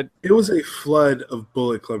that. It was a flood of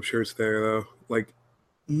Bullet Club shirts there, though. Like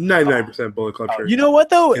 99% Bullet Club shirts. You know what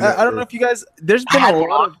though? I don't know if you guys. There's been a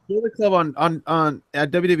lot of Bullet Club on at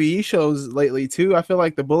WWE shows lately too. I feel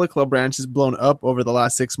like the Bullet Club branch has blown up over the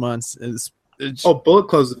last 6 months. Bullet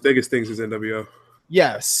Club's the biggest thing since NWO.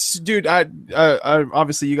 Yes, dude. I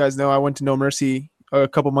obviously you guys know I went to No Mercy a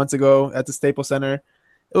couple months ago at the Staples Center.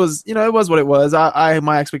 It was it was what it was.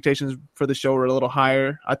 My expectations for the show were a little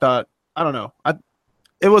higher. I thought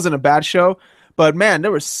it wasn't a bad show. But, man,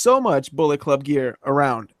 there was so much Bullet Club gear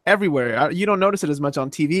around everywhere. You don't notice it as much on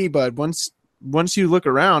TV, but once you look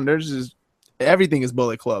around, there's just everything is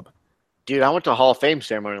Bullet Club. Dude, I went to Hall of Fame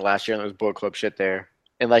ceremony last year, and there was Bullet Club shit there.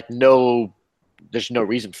 And, like, there's no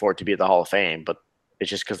reason for it to be at the Hall of Fame, but it's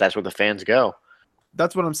just because that's where the fans go.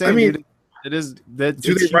 That's what I'm saying, dude. It is. Do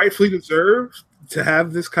they rightfully deserve to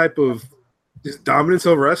have this type of dominance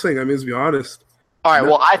over wrestling? I mean, let's be honest. All right,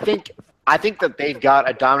 well, I think that they've got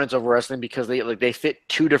a dominance over wrestling because they fit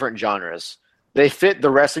 2 different genres. They fit the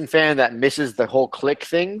wrestling fan that misses the whole click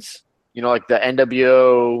things, like the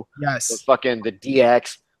NWO, yes, the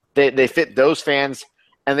DX. They fit those fans,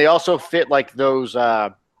 and they also fit like those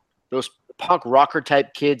punk rocker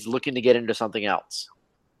type kids looking to get into something else.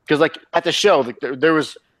 Because like at the show, like, there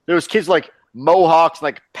was kids like mohawks,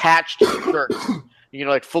 like patched shirts,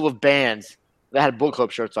 like full of bands, They had Bullet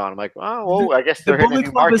Club shirts on. I'm like, oh, well, I guess The they're hitting a Bullet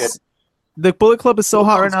new Club market. is the Bullet Club is so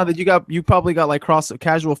hot right now that you probably got like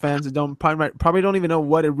casual fans that don't probably don't even know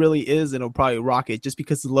what it really is, and it'll probably rock it just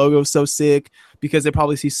because the logo is so sick, because they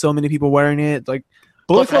probably see so many people wearing it. Like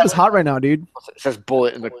Bullet Club is hot right now, dude. It says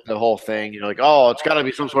Bullet in the whole thing. You're like, oh, it's got to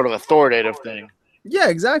be some sort of authoritative thing. Yeah,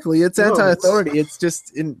 exactly. It's anti-authority. It's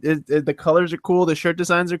just the colors are cool, the shirt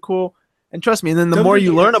designs are cool, and trust me. And then the more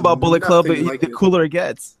you learn about Bullet Club, the cooler it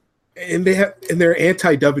gets. And they're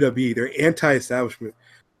anti-WWE. They're anti-establishment.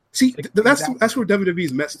 See, that's where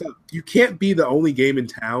WWE's messed up. You can't be the only game in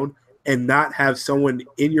town and not have someone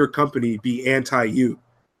in your company be anti-you.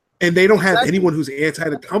 And they don't have anyone who's anti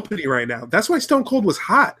the company right now. That's why Stone Cold was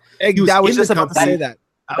hot. I was just about to say that.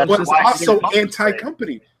 But also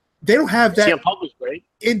anti-company. They don't have that CM Punk was great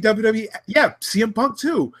in WWE. Yeah, CM Punk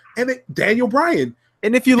too. And Daniel Bryan.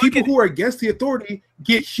 And if you look people who are against the authority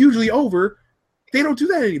get hugely over, they don't do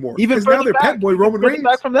that anymore. Even now they're Pet Boy Roman Reigns.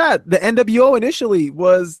 Back from that, the NWO initially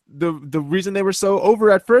was the reason they were so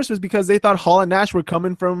over at first was because they thought Hall and Nash were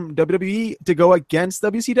coming from WWE to go against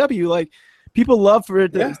WCW. Like people love for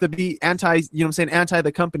it to be anti, you know what I'm saying, anti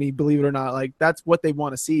the company, believe it or not. Like that's what they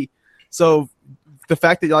want to see. So the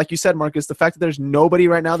fact that, like you said, Marcus, the fact that there's nobody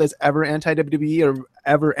right now that's ever anti WWE or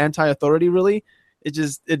ever anti authority, really,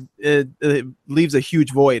 it leaves a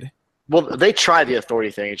huge void. Well, they try the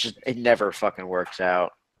authority thing. It never fucking works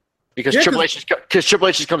out because Triple H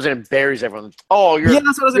just comes in and buries everyone. Oh,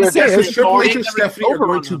 that's what I was going to say. Triple H and Stephanie are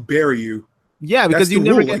going to bury you. Yeah, because you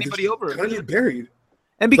never get anybody over. You're going to get buried.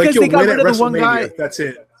 And because they got rid of the one guy. That's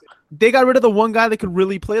it. They got rid of the one guy that could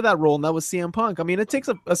really play that role, and that was CM Punk. I mean, it takes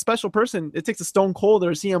a special person. It takes a Stone Cold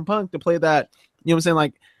or a CM Punk to play that, you know what I'm saying,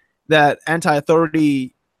 like that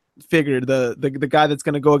anti-authority figure, the guy that's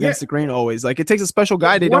going to go against the grain always. Like, it takes a special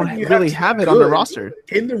guy. They don't really have it on the roster.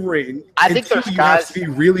 In the ring, I think those guys have to be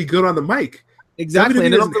really good on the mic. Exactly.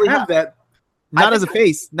 And they don't really have that. Not as a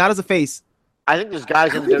face. I think there's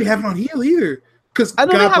guys in there. They have it on heel either. Because I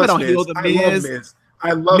don't have it on heel. The Miz.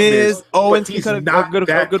 I love Miz. Owens, he's not good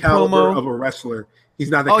promo of a wrestler. He's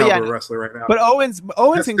not that caliber of a wrestler right now. But Owens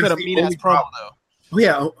can cut a mean ass promo though. Oh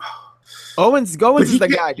yeah, Owens is the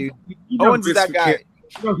guy, dude. Owens is that guy.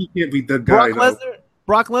 No, he can't be the guy.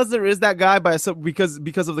 Brock Lesnar is that guy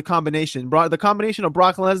because of the combination. The combination of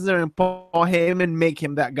Brock Lesnar and Paul Heyman make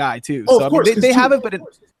him that guy too. Oh, so of course, I mean, they have it, but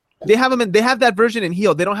they have him. They have that version in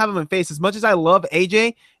heel. They don't have him in face. As much as I love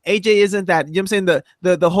AJ isn't that. You know what I'm saying?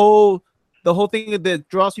 The whole thing that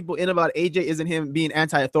draws people in about AJ isn't him being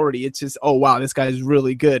anti-authority. It's just, oh wow, this guy is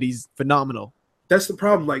really good. He's phenomenal. That's the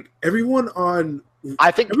problem. Like everyone in the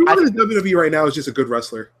WWE right now is just a good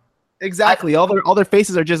wrestler. Exactly. All their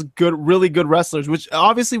faces are just good, really good wrestlers, which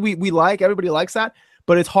obviously we like. Everybody likes that,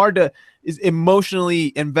 but it's hard to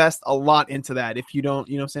emotionally invest a lot into that if you don't,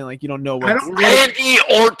 you know what I'm saying? Like you don't know what. Randy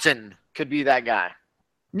Orton could be that guy.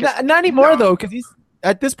 Not anymore though, because he's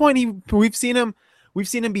at this point we've seen him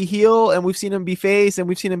be heel and we've seen him be face and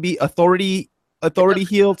we've seen him be authority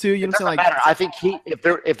heel too. You know what I'm saying? Like, I think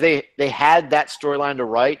if they had that storyline to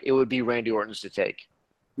write, it would be Randy Orton's to take.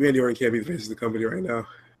 Randy Orton can't be the face of the company right now.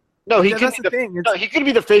 No, he could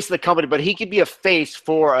be the face of the company, but he could be a face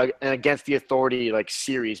for an against the authority like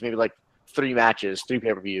series, maybe like 3 matches, 3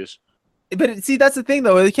 pay-per-views. But see, that's the thing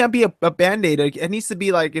though. It can't be a Band-Aid. It needs to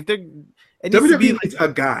be like if they're WWE needs a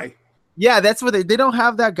guy. Yeah, that's what they don't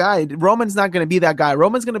have that guy. Roman's not going to be that guy.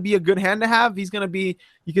 Roman's going to be a good hand to have. He's going to be,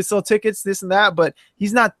 you can sell tickets, this and that, but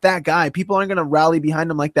he's not that guy. People aren't going to rally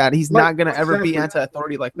behind him like that. He's not going to ever be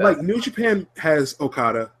anti-authority like that. Like New Japan has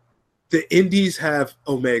Okada. The Indies have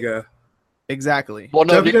Omega. Exactly. Well,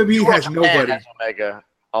 no, WWE has nobody. Has Omega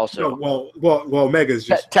also. No, well, Omega's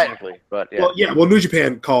just technically, but yeah. Well, New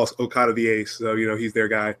Japan calls Okada the ace, so he's their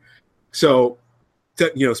guy. So,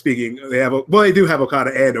 speaking, they do have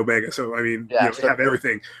Okada and Omega, so I mean, they have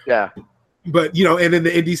everything. Yeah. But and then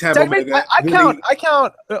the Indies have Omega. I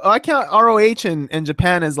count ROH and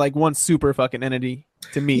Japan as like one super fucking entity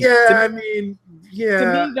to me. Yeah,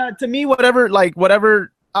 To me,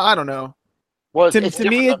 whatever. I don't know. Well, it's to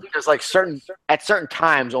me because like at certain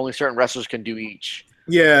times only certain wrestlers can do each.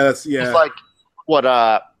 Yeah, It's like what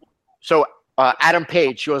Adam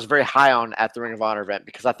Page, she was very high on at the Ring of Honor event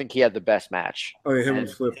because I think he had the best match. Oh yeah, him and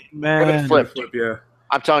Flip. Man, Flip, yeah.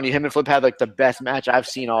 I'm telling you, him and Flip had like the best match I've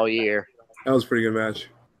seen all year. That was a pretty good match.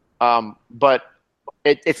 But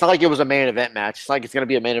it's not like it was a main event match. It's not like it's going to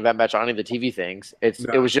be a main event match on any of the TV things.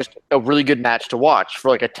 It was just a really good match to watch for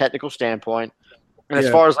like a technical standpoint. And as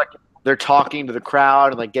far as like they're talking to the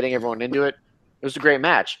crowd and like getting everyone into it, it was a great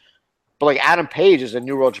match. But like Adam Page is a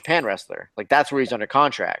New World Japan wrestler. Like that's where he's under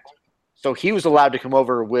contract. So he was allowed to come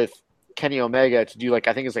over with Kenny Omega to do like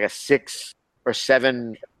I think it's like a or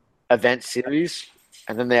 7 event series,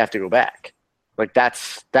 and then they have to go back. Like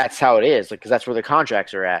that's how it is. Like because that's where the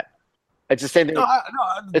contracts are at. It's the same thing.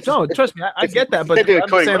 Trust me, I get that, but I'm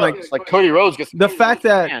Cody saying Rhodes. Like Cody Rhodes gets the fact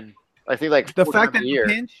that I think like the fact that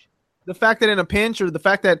in a pinch, or the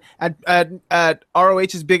fact that at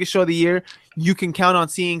ROH's biggest show of the year, you can count on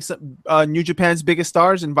seeing some, New Japan's biggest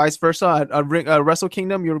stars, and vice versa. At Wrestle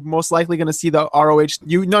Kingdom, you're most likely going to see the ROH.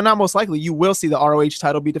 Not most likely. You will see the ROH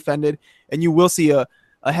title be defended, and you will see a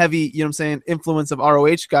heavy, influence of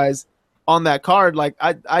ROH guys on that card. Like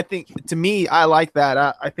I think, to me, I like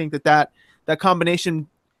that. I think that combination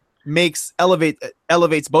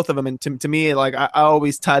elevates both of them, and to me, like I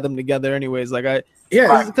always tie them together anyways. Like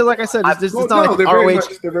because like I said, it's not like ROH.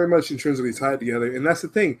 They're very much intrinsically tied together, and that's the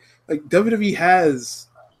thing. Like WWE has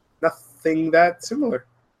nothing that similar.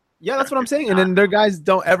 Yeah, that's what I'm saying. And then their guys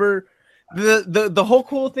don't ever. The whole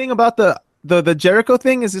cool thing about the Jericho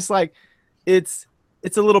thing is just like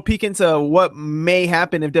it's a little peek into what may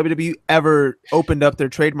happen if WWE ever opened up their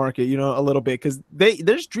trade market, a little bit, because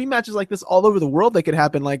there's dream matches like this all over the world that could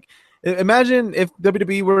happen. Like, imagine if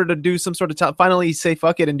WWE were to do some sort of finally say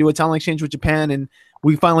fuck it and do a talent exchange with Japan, and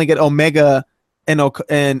we finally get Omega and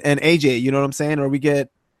AJ. You know what I'm saying? Or we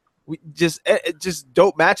just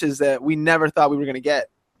dope matches that we never thought we were gonna get.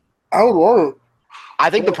 I would love it. I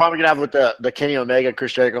think the problem you're gonna have with the Kenny Omega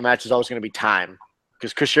Chris Jericho match is always gonna be time,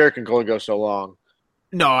 because Chris Jericho can only go so long.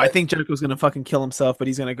 No, I think Jericho's gonna fucking kill himself, but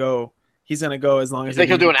he's gonna go. He's gonna go as long as. You think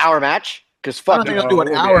he'll do an hour match? Because fuck, I don't think they'll do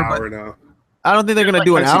an hour. I don't think they're gonna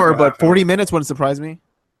do an hour, but 40 minutes wouldn't surprise me.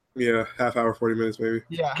 Yeah, half hour, 40 minutes maybe.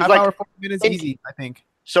 Yeah, half hour, 40 minutes, easy. I think.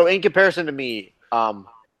 So in comparison to me,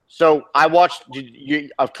 so I watched.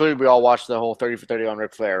 Clearly, we all watched the whole 30 for 30 on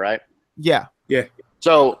Ric Flair, right? Yeah. Yeah.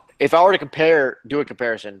 So if I were to do a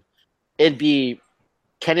comparison, it'd be.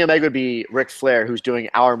 Kenny Omega would be Ric Flair, who's doing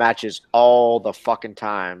hour matches all the fucking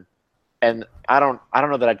time, and I don't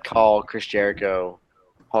know that I'd call Chris Jericho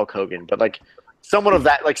Hulk Hogan, but like someone of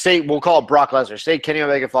that, like say we'll call it Brock Lesnar. Say Kenny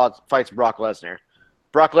Omega fights Brock Lesnar.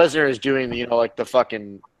 Brock Lesnar is doing like the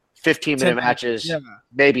fucking 15-minute matches,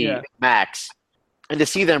 maybe max, and to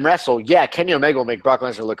see them wrestle, Kenny Omega will make Brock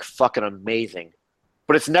Lesnar look fucking amazing,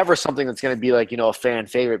 but it's never something that's going to be like a fan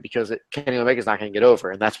favorite, because Kenny Omega's not going to get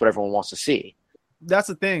over, and that's what everyone wants to see. That's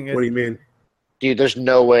the thing. What do you mean? Dude, there's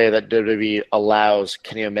no way that WWE allows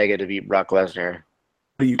Kenny Omega to beat Brock Lesnar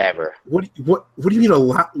ever. What do you mean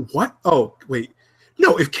allow? What? Oh, wait.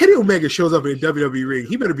 No, if Kenny Omega shows up in a WWE ring,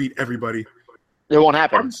 he better beat everybody. It won't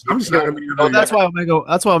happen. I'm just not going to be. That's why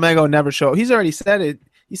Omega will never show. He's already said it.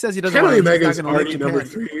 He says he doesn't. Kenny Omega is already number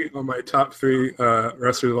 3 on my top 3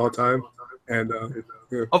 wrestlers of all time, and of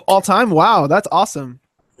all time. Wow, that's awesome.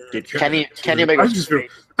 Dude, Kenny Omega.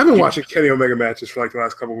 I've been watching Kenny Omega matches for like the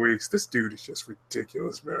last couple of weeks. This dude is just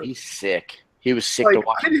ridiculous, man. He's sick. He was sick to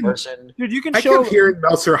watch in person. Dude, you can I kept hearing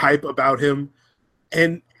Meltzer hype about him,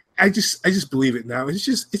 and I just believe it now. It's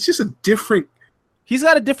just a different. He's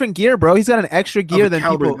got a different gear, bro. He's got an extra gear than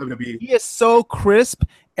people. He is so crisp.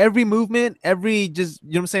 Every movement, every just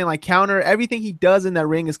what I'm saying, like counter, everything he does in that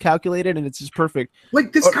ring is calculated, and it's just perfect.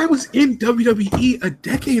 Like this guy was in WWE a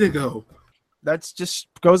decade ago. That's just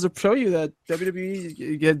goes to show you that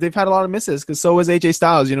WWE, they've had a lot of misses, because so was AJ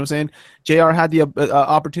Styles. You know what I'm saying? JR had the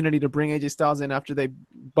opportunity to bring AJ Styles in after they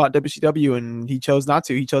bought WCW, and he chose not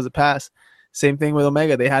to. He chose to pass. Same thing with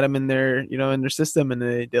Omega. They had him in their, in their system, and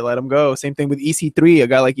they let him go. Same thing with EC3, a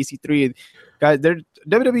guy like EC3.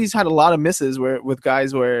 WWE's had a lot of misses with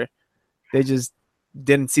guys where they just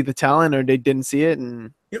didn't see the talent, or they didn't see it,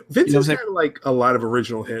 and Vince has had like a lot of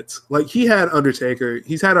original hits. Like he had Undertaker.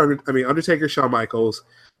 He's had Undertaker, Shawn Michaels,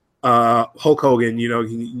 Hulk Hogan.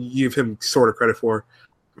 You give him sort of credit for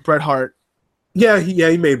Bret Hart. Yeah,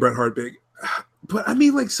 he made Bret Hart big. But I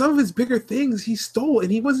mean, like some of his bigger things he stole,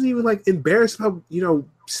 and he wasn't even like embarrassed about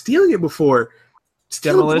stealing it before.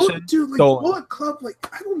 Demolition, dude. Like Bullet Club, like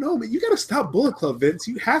I don't know, man. You got to stop Bullet Club, Vince.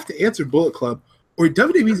 You have to answer Bullet Club, or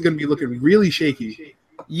WWE's going to be looking really shaky.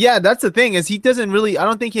 Yeah, that's the thing, is he doesn't really. I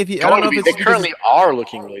don't think if he. I don't know if they currently are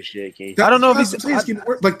looking really shaky. I don't know if he's going to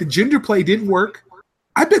work. Like the gender play didn't work.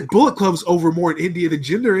 I bet Bullet Club's over more in India than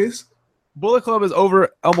gender is. Bullet Club is over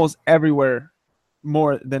almost everywhere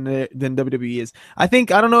more than WWE is. I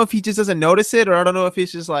don't know if he just doesn't notice it, or I don't know if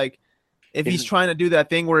he's just like, if he's trying to do that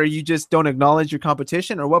thing where you just don't acknowledge your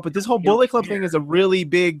competition or what. But this whole Bullet Club thing is a really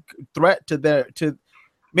big threat to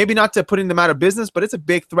maybe not to putting them out of business, but it's a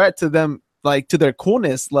big threat to them, like to their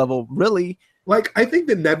coolness level, really. Like I think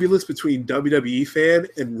the nebulous between WWE fan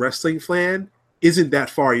and wrestling fan isn't that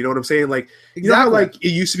far. You know what I'm saying? Like you know how like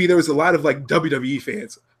it used to be, there was a lot of like WWE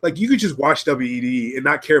fans. Like you could just watch WWE and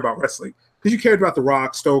not care about wrestling. because you cared about The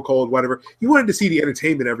Rock, Stone Cold, whatever. You wanted to see the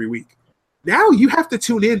entertainment every week. Now you have to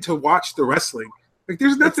tune in to watch the wrestling. Like,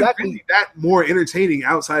 there's nothing really that more entertaining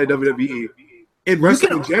outside of WWE and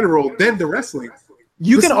wrestling in general than the wrestling.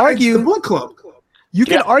 You can argue the Bullet Club. You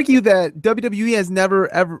can argue that WWE has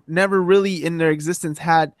never really in their existence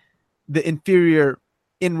had the inferior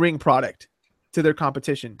in-ring product to their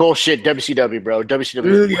competition. Bullshit, WCW, bro.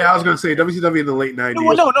 WCW. Yeah, I was gonna say WCW in the late 90s.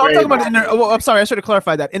 No, I'm talking about in their. Well, I'm sorry, I should have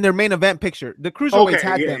clarified that. In their main event picture, the cruiserweights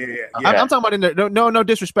had them. Yeah. I'm talking about in their. No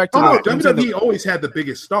disrespect to. No, WWE always had the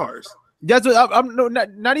biggest stars. That's what I'm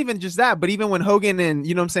not even just that, but even when Hogan and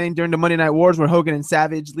what I'm saying during the Monday Night Wars, where Hogan and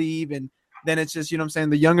Savage leave, and then it's just what I'm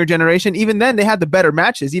saying the younger generation. Even then, they had the better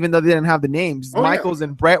matches, even though they didn't have the names. Michaels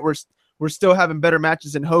and Brett were still having better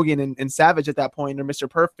matches than Hogan and Savage at that point, or Mr.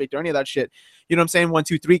 Perfect, or any of that shit. You know what I'm saying? 1,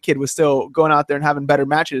 2, 3 Kid was still going out there and having better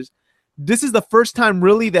matches. This is the first time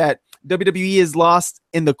really that WWE is lost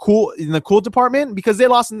in the cool department, because they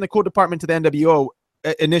lost in the cool department to the NWO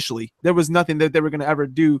initially. There was nothing that they were going to ever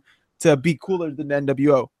do to be cooler than the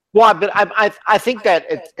NWO. Well, but I think that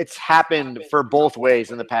it's happened for both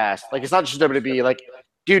ways in the past. Like, it's not just WWE. Like,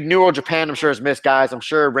 dude, New World Japan, I'm sure, has missed guys. I'm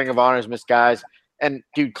sure Ring of Honor has missed guys. And,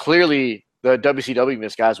 dude, clearly the WCW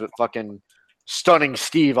missed guys with fucking stunning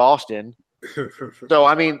Steve Austin. So,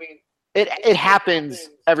 I mean, it happens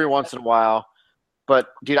every once in a while. But,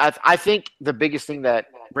 dude, I think the biggest thing that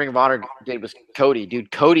Ring of Honor did was Cody.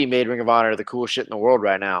 Dude, Cody made Ring of Honor the coolest shit in the world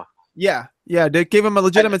right now. Yeah, they gave him a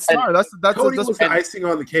legitimate star. That's Cody was the icing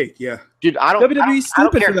on the cake. Yeah, dude, I don't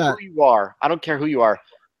care who you are. I don't care who you are.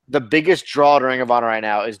 The biggest draw to Ring of Honor right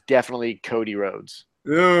now is definitely Cody Rhodes.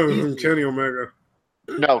 Kenny Omega.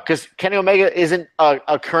 No, because Kenny Omega isn't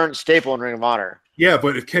a current staple in Ring of Honor. Yeah,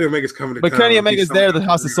 but if Kenny Omega's coming to town, Kenny Omega's there, the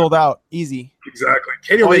house is sold out. Easy. Exactly.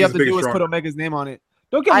 Kenny All you have to do is put Omega's name on it.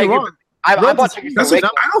 Don't get me wrong. I don't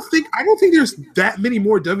think there's that many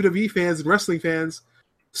more WWE fans and wrestling fans.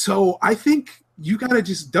 So I think you gotta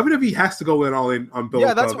just WWE has to go all in on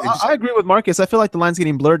Bullet Club. Yeah, I agree with Marcus. I feel like the line's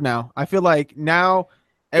getting blurred now. I feel like now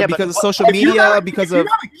because of social media, because of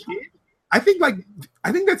I think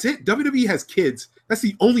that's it. WWE has kids. That's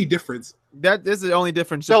the only difference. That is the only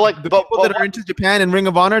difference. So like the people that are into Japan and Ring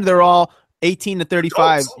of Honor, they're all 18 to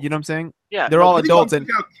 35. Adults. You know what I'm saying? Yeah, they're all adults.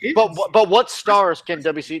 But what stars can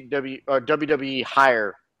WCW or WWE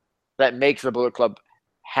hire that makes the Bullet Club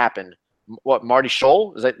happen? What, Marty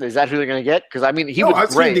Scholl? Is that who they're going to get? Because I mean, he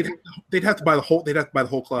was great. They'd have to buy the whole. They'd have to buy the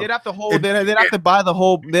whole club. They'd have to buy the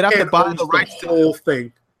whole. They'd have to buy the rights to the whole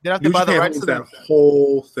thing. They'd have to buy the rights to that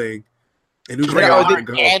whole thing. And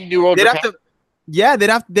New World Japan.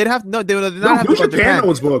 They'd have no. They would not have to buy Japan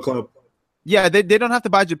owns Bullet Club. Yeah, they don't have to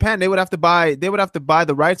buy Japan. They would have to buy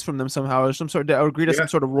the rights from them somehow, or some sort of, or agree to some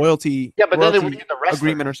sort of royalty. Yeah, but then they would get the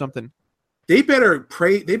agreement or something. They better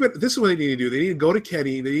pray. This is what they need to do. They need to go to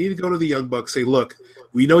Kenny. They need to go to the Young Bucks. Say, look,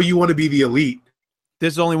 we know you want to be the elite.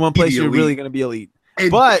 There's only one place you're really going to be elite.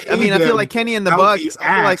 But I mean, I feel like Kenny and the Bucks.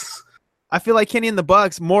 I feel like Kenny and the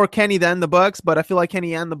Bucks, more Kenny than the Bucks. But I feel like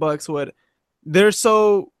Kenny and the Bucks would. They're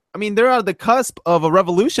so. I mean, they're at the cusp of a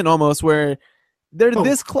revolution almost, where they're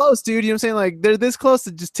this close, dude. You know what I'm saying? Like they're this close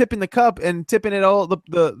to just tipping the cup and tipping it all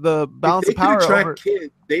the balance of power over.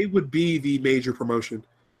 Kids, they would be the major promotion.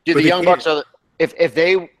 Dude, the Young Bucks are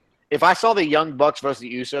if I saw the Young Bucks versus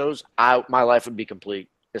the Usos, my life would be complete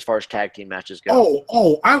as far as tag team matches go.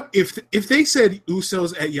 If they said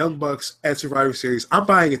Usos at Young Bucks at Survivor Series, I'm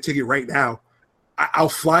buying a ticket right now. I'll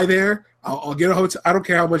fly there. I'll get a hotel. I don't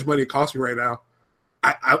care how much money it costs me right now.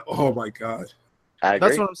 Oh my god,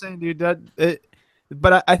 that's what I'm saying, dude.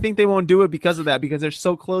 But I think they won't do it because of that, because they're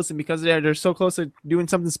so close, and because they're so close to doing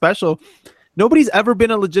something special. Nobody's ever been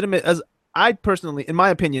a legitimate, as I personally, in my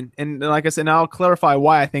opinion, and like I said, now I'll clarify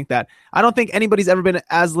why I think that. I don't think anybody's ever been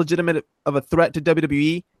as legitimate of a threat to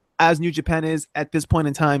WWE as New Japan is at this point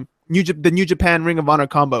in time. The New Japan Ring of Honor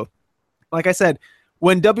combo. Like I said,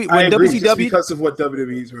 when WCW, because of what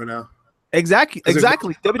WWE's right now. Exactly.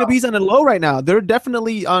 WWE's on a low right now. They're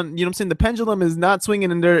definitely on. You know what I'm saying? The pendulum is not swinging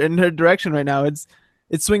in their direction right now. It's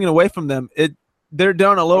swinging away from them. They're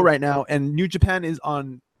on a low right now, and New Japan is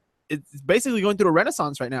on. It's basically going through a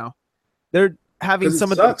renaissance right now. They're having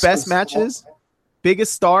some of the best matches,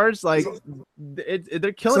 biggest stars. Like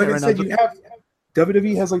they're killing it right now.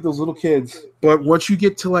 WWE has like those little kids, but once you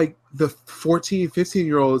get to like the 14,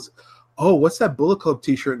 15-year-olds, oh, what's that Bullet Club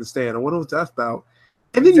T-shirt in the stand? I wonder what that's about.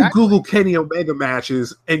 And then you Google Kenny Omega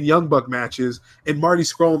matches and Young Buck matches and Marty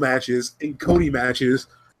Scurll matches and Cody matches.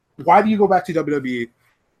 Why do you go back to WWE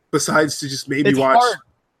besides to just maybe watch?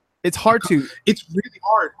 It's hard to. It's really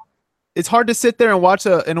hard. It's hard to sit there and watch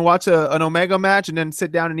an Omega match and then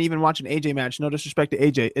sit down and even watch an AJ match. No disrespect to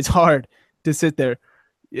AJ, it's hard to sit there.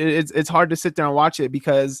 It's hard to sit there and watch it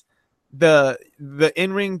because the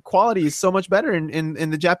in-ring quality is so much better in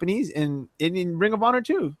the Japanese in Ring of Honor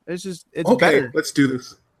too. It's Okay, better. let's do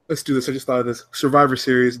this. I just thought of this. Survivor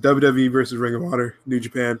Series, WWE versus Ring of Honor, New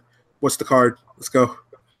Japan. What's the card? Let's go.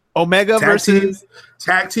 Omega versus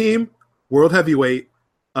tag team, World Heavyweight.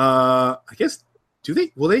 I guess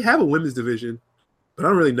will they have a women's division? But I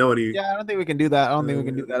don't really know any. Yeah, I don't think we can do that. I think we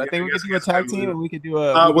can do that. I think we can do a tag team, and we could do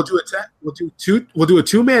a. We'll do a tag. We'll do a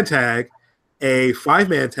 2-man tag, a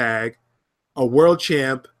 5-man tag, a world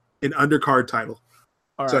champ, an undercard title.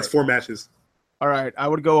 All right. So that's 4 matches. All right, I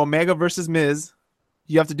would go Omega versus Miz.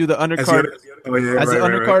 You have to do the undercard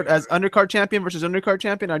as undercard champion versus undercard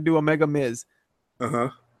champion. I'd do Omega Miz.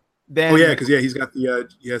 Then because he's got the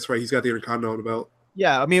that's right. He's got the Intercontinental belt.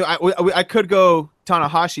 Yeah, I mean, I could go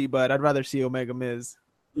Tanahashi, but I'd rather see Omega Miz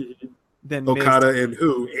than Okada Miz. And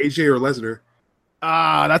who? AJ or Lesnar?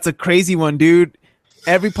 That's a crazy one, dude.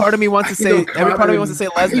 Every part of me wants to say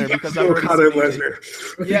Lesnar because I've already Okada seen and AJ.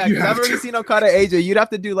 Lesnar. Yeah, because I've already seen Okada AJ. You'd have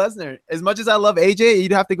to do Lesnar. As much as I love AJ,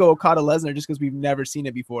 you'd have to go Okada Lesnar just because we've never seen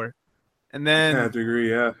it before. And then I have to agree,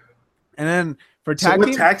 yeah. And then for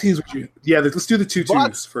tag teams would you? Yeah, let's do the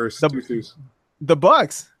 2-2s first. The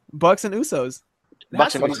Bucks and Usos.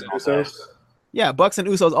 Bucks and Usos. Yeah, Bucks and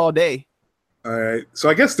Usos all day. All right. So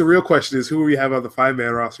I guess the real question is, who do we have on the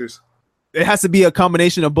 5-man rosters? It has to be a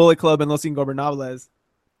combination of Bullet Club and Los Ingobernables.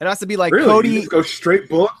 It has to be like really? Cody. You just go straight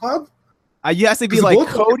Bullet Club? You has to be like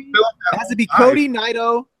Cody. It has to be Cody,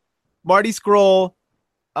 Naito, Marty Scurll,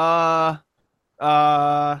 Adam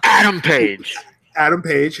Page,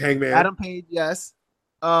 Hangman. Adam Page, yes.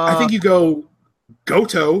 I think you go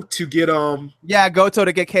Goto to get Goto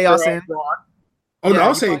to get Chaos in. Braun. No, I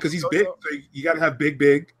was saying because he's big, so you got to have big.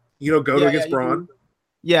 Goto against Braun.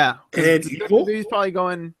 Yeah, and Evil. WWE's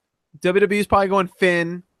probably going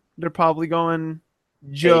Finn. They're probably going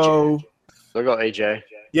Joe. They'll go AJ.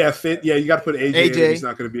 Yeah, Finn. Yeah, you got to put AJ. In. He's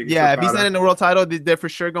not going to be. If he's not in the world title, they're for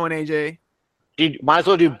sure going AJ. Dude, might as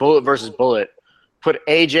well do Bullet versus Bullet. Put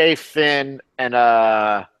AJ, Finn, and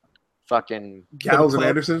fucking Gallows and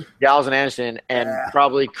Anderson, and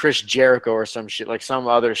probably Chris Jericho or some shit, like some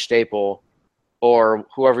other staple, or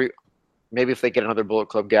whoever. Maybe if they get another Bullet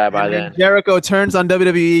Club guy by then. Jericho turns on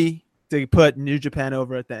WWE to put New Japan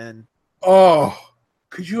over at the end. Oh,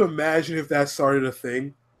 could you imagine if that started a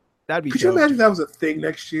thing? That'd be. Could you imagine if that was a thing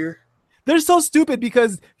next year? They're so stupid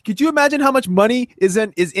because could you imagine how much money is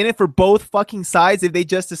in it for both fucking sides if they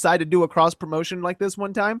just decide to do a cross promotion like this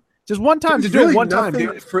one time? Just one time. Just do it one time,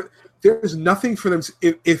 dude. There's nothing for them.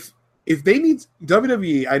 If they need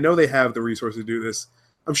WWE, I know they have the resources to do this.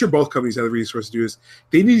 I'm sure both companies have the resources to do this.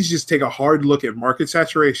 They need to just take a hard look at market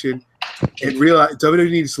saturation and realize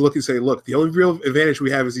WWE needs to look and say, look, the only real advantage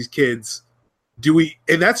we have is these kids.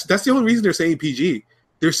 And that's the only reason they're saying PG.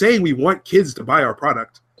 They're saying we want kids to buy our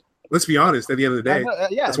product. Let's be honest. At the end of the day,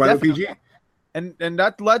 that's why they're PG. And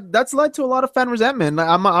that's led to a lot of fan resentment.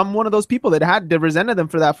 I'm one of those people that resented them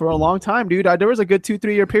for that for a long time, dude. There was a good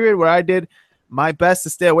 2-3 year period where I did my best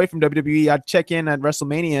to stay away from WWE. I'd check in at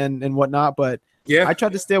WrestleMania and whatnot, but I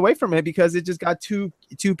tried to stay away from it because it just got too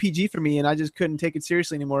PG for me, and I just couldn't take it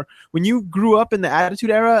seriously anymore. When you grew up in the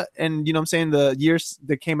Attitude Era, and you know what I'm saying, the years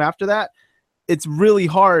that came after that, it's really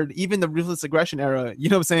hard. Even the Ruthless Aggression era, you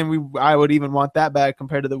know what I'm saying? I would even want that back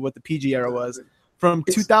compared to what the PG era was. From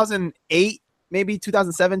 2008, maybe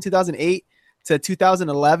 2007, 2008 to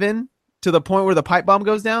 2011, to the point where the pipe bomb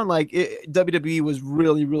goes down, WWE was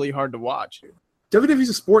really, really hard to watch. WWE's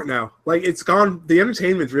a sport now. It's gone. The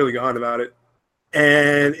entertainment's really gone about it.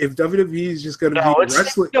 And if WWE is just going to be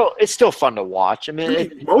wrestling, it's still fun to watch. I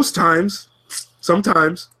mean, most times,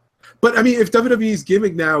 sometimes. But, I mean, if WWE's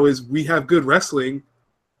gimmick now is we have good wrestling,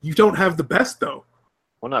 you don't have the best, though.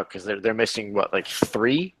 Well, no, because they're missing,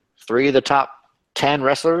 three of the top 10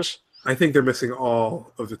 wrestlers? I think they're missing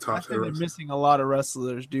all of the top 10 wrestlers. They're missing a lot of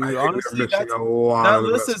wrestlers, dude. Honestly,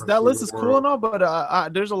 that list is cool and all, but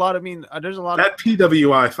there's a lot. That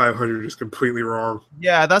PWI 500 is completely wrong.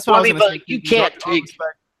 Yeah, that's what I was going to say. You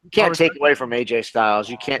can't take away from AJ Styles.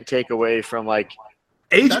 You can't take away from AJ.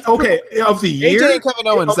 Of the year, AJ and Kevin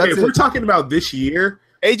Owens. Okay, if we're talking about this year,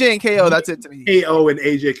 AJ and KO. That's it to me. KO and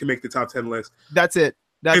AJ can make the top 10 list. That's it.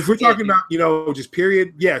 If we're talking about just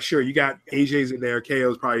period, yeah, sure. You got AJ's in there.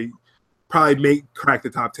 KO's probably crack the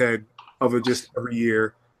top 10 of just every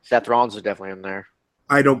year. Seth Rollins is definitely in there.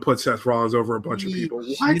 I don't put Seth Rollins over a bunch of people.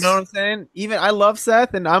 What? You know what I'm saying? Even I love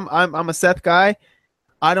Seth, and I'm a Seth guy.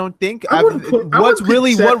 I don't think what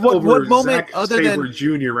moment other than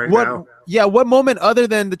Jr. now? Yeah, what moment other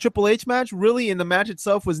than the Triple H match really in the match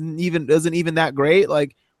itself isn't even that great.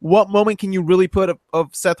 what moment can you really put of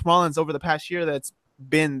Seth Rollins over the past year that's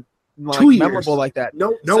been like 2 years. memorable like that?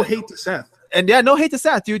 No hate to Seth. And yeah, no hate to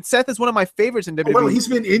Seth, dude. Seth is one of my favorites in WWE. Well, he's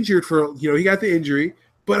been injured for, he got the injury.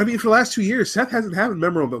 But, I mean, for the last 2 years, Seth hasn't had a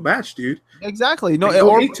memorable match, dude. Exactly. No,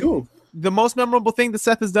 no hate to him. The most memorable thing that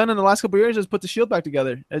Seth has done in the last couple of years is put the Shield back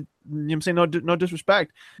together. You know what I'm saying? No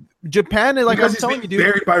disrespect. Japan, like because I'm telling you, dude.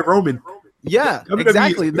 Buried by Roman. Yeah, WWE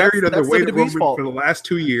exactly. That's WWE's Roman fault. for the last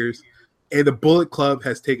 2 years, and the Bullet Club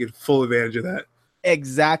has taken full advantage of that.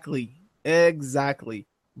 Exactly. The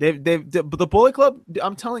Bullet Club.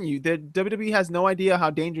 I'm telling you, the WWE has no idea how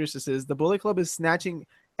dangerous this is. The Bullet Club is snatching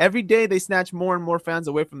every day. They snatch more and more fans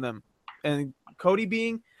away from them, and Cody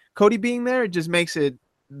being there, it just makes it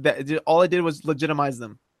that all it did was legitimize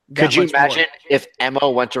them. Could you imagine if Emma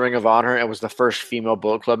went to Ring of Honor and was the first female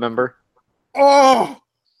Bullet Club member? Oh,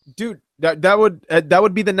 dude, that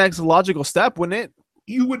would be the next logical step, wouldn't it?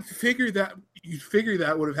 You would figure that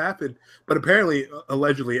would have happened, but apparently,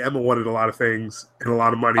 allegedly, Emma wanted a lot of things and a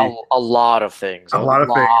lot of money. A lot of things. A lot of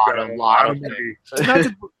things.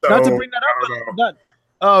 Not to bring that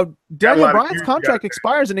up, Daniel Bryan's contract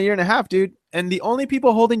expires in a year and a half, dude. And the only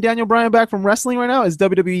people holding Daniel Bryan back from wrestling right now is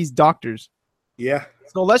WWE's doctors. Yeah.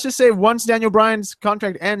 So let's just say once Daniel Bryan's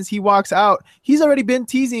contract ends, he walks out. He's already been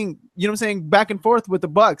teasing, you know what I'm saying, back and forth with the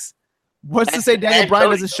Bucks. What's to say Daniel Bryan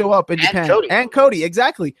doesn't show up in Japan? And Cody,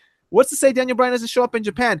 exactly. What's to say Daniel Bryan doesn't show up in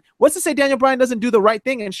Japan? What's to say Daniel Bryan doesn't do the right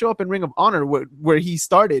thing and show up in Ring of Honor where he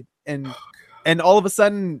started? And all of a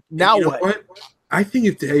sudden, now what? I think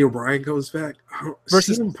if Daniel Bryan goes back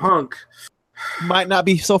versus CM Punk, might not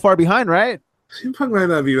be so far behind, right? CM Punk might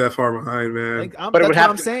not be that far behind, man. But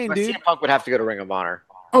I'm saying, dude. CM Punk would have to go to Ring of Honor.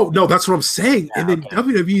 Oh no, that's what I'm saying. Yeah, and then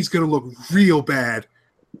WWE is going to look real bad.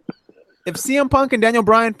 If CM Punk and Daniel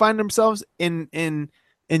Bryan find themselves in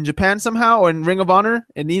Japan somehow or in Ring of Honor,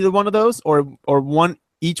 in either one of those, or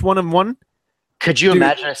each one in one, could you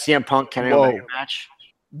imagine a CM Punk Kenny Omega match?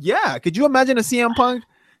 Yeah, could you imagine a CM Punk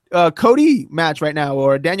Cody match right now,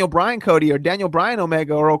 or Daniel Bryan Cody, or Daniel Bryan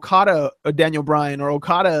Omega, or Okada Daniel Bryan, or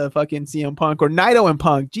Okada fucking CM Punk, or Naito and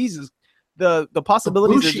Punk? Jesus, the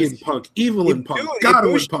possibilities Ibushi and Punk, Evil and Punk,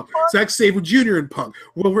 Gato and Punk, Zack Sabre Jr. and Punk,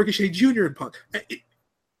 Will Ricochet Jr. and Punk.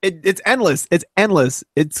 It's endless. It's endless.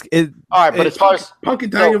 All right, but as far as Punk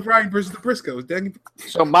and Daniel Bryan versus the Briscoes,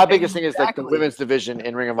 so my biggest thing is like the women's division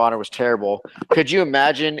in Ring of Honor was terrible. Could you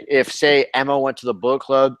imagine if, say, Emma went to the Bullet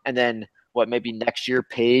Club and then maybe next year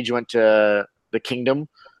Paige went to the Kingdom,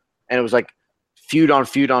 and it was like feud on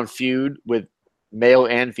feud on feud with male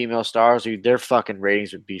and female stars? Dude, their fucking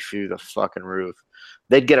ratings would be through the fucking roof.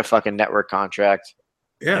 They'd get a fucking network contract.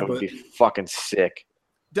 Yeah, it would be fucking sick.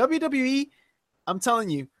 WWE, I'm telling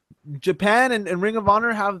you, Japan and Ring of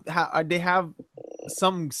Honor have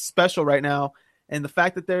some special right now, and the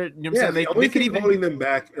fact that they're the only thing holding them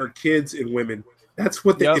back are kids and women. That's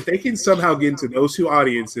what if they can somehow get into those two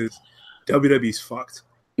audiences, WWE's fucked.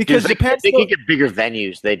 Because they could get bigger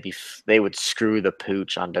venues, they would screw the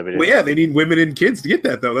pooch on WWE. Well, yeah, they need women and kids to get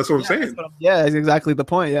that though. That's what I'm saying. That's exactly the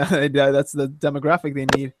point. Yeah, that's the demographic they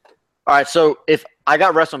need. All right, so if I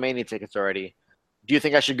got WrestleMania tickets already, do you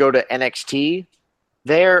think I should go to NXT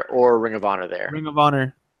there or Ring of Honor there? Ring of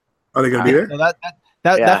Honor. Are they going to be there? So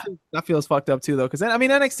that feels fucked up too, though. Because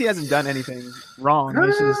NXT hasn't done anything wrong.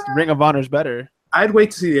 It's just Ring of Honor's better. I'd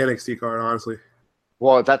wait to see the NXT card, honestly.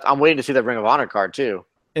 Well, I'm waiting to see the Ring of Honor card too.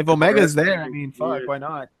 If Omega's there, fuck, why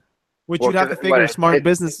not? Which you'd have to figure smart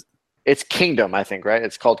business. It's Kingdom, I think, right?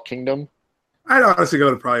 It's called Kingdom. I'd honestly go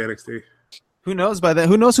to probably NXT. Who knows by then?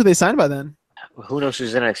 Who knows who they signed by then? Who knows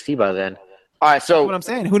who's in NXT by then? All right, so that's what I'm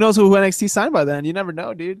saying. Who knows who NXT signed by then? You never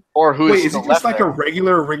know, dude. Or who? Wait, is it just like a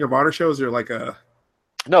regular Ring of Honor shows, or like a?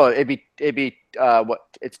 No, it'd be what?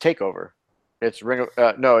 It's Takeover. It's Ring of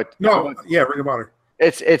Ring of Honor.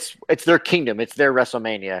 It's their Kingdom. It's their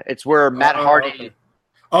WrestleMania. It's where Matt Hardy. Okay.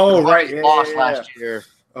 Oh right, lost last year.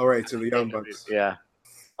 Oh right, to the Young Bucks. Yeah.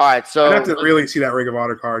 All right, so I'd have to really see that Ring of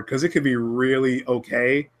Honor card because it could be really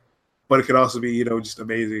okay, but it could also be just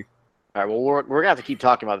amazing. All right, well, we're gonna have to keep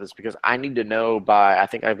talking about this because I need to know I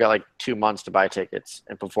think I've got like 2 months to buy tickets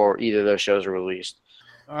and before either of those shows are released.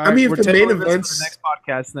 Right, I mean, if the main events, the next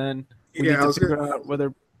podcast, then we need to figure out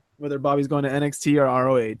whether Bobby's going to NXT or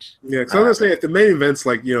ROH. Yeah, because I was gonna say if the main events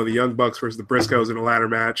like the Young Bucks versus the Briscoes in a ladder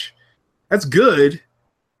match, that's good,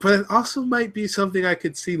 but it also might be something I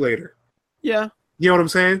could see later. Yeah, you know what I'm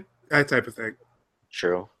saying? That type of thing.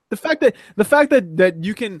 True. The fact that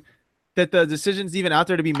you can. That the decision's even out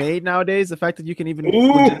there to be made nowadays. The fact that you can even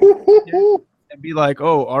and be like,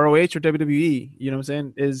 oh, ROH or WWE, you know what I'm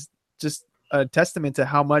saying, is just a testament to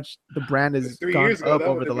how much the brand has gone up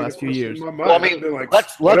over the last few years. Well, I mean,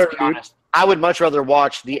 let's be honest. I would much rather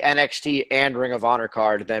watch the NXT and Ring of Honor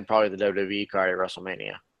card than probably the WWE card at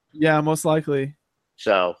WrestleMania. Yeah, most likely.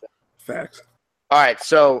 So, Facts. all right.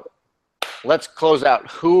 So let's close out.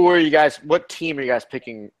 What team are you guys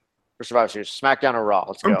picking for Survivor Series? SmackDown or Raw?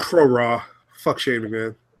 Let's go. I'm pro Raw. Fuck Shane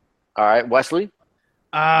McMahon. All right. Wesley?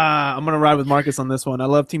 I'm gonna ride with Marcus on this one. I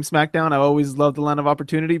love Team SmackDown. I've always loved the line of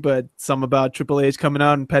opportunity, but some about Triple H coming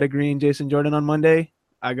out and Pedigree and Jason Jordan on Monday.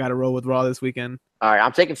 I gotta roll with Raw this weekend. All right.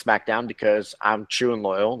 I'm taking SmackDown because I'm true and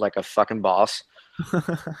loyal, like a fucking boss.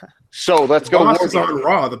 So let's go. The boss is on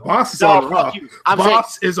Raw. The boss is on Raw. I'm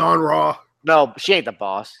boss is on Raw. No, she ain't the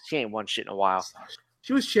boss. She ain't won shit in a while.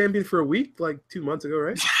 She was champion for a week, like 2 months ago,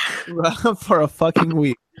 right? For a fucking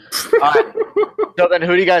week. All right. So then,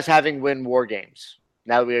 who do you guys having win War Games?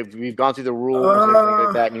 Now that we've gone through the rules and everything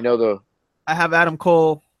like that, and you know the. I have Adam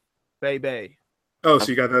Cole, Bay. Oh, so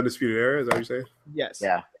you got the Undisputed Era? Is that what you're saying? Yes.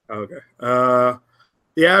 Yeah. Okay.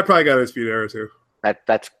 Yeah, I probably got Undisputed Era too.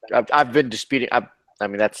 I've been disputing. I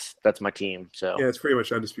mean, that's my team. So yeah, it's pretty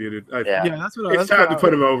much undisputed. Yeah, that's what. It's time to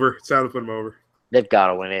put him over. It's time to put him over. They've got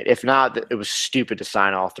to win it. If not, it was stupid to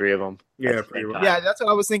sign all three of them. Yeah, pretty much. Yeah, that's what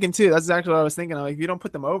I was thinking too. That's exactly what I was thinking. Like, if you don't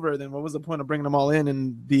put them over, then what was the point of bringing them all in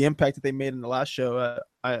and the impact that they made in the last show?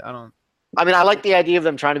 I don't. I mean, I like the idea of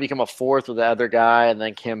them trying to become a fourth with the other guy and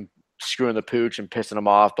then him screwing the pooch and pissing him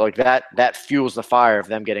off. But like that fuels the fire of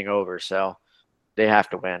them getting over. So they have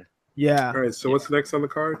to win. Yeah. All right. So what's next on the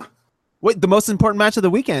card? Wait, the most important match of the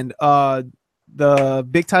weekend. The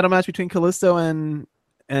big title match between Kalisto and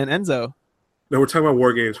Enzo. No, we're talking about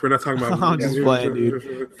War Games. We're not talking about. I'm just playing,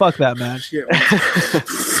 dude. Fuck that match. Yeah.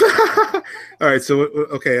 All right. So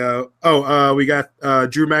okay. We got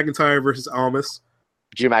Drew McIntyre versus Almas.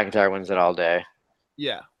 Drew McIntyre wins it all day.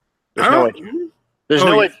 Yeah. There's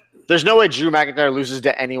no way Drew McIntyre loses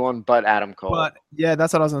to anyone but Adam Cole. But yeah,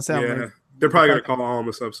 that's what I was gonna say. Yeah, they're probably gonna call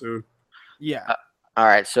Almas up soon. Yeah. All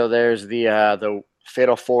right. So there's the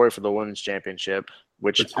Fatal 4 for the Women's Championship,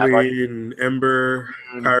 which between Ember,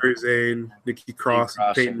 Kairi Sane, Nikki Cross,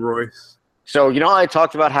 and Peyton Royce. So you know how I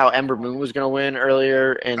talked about how Ember Moon was going to win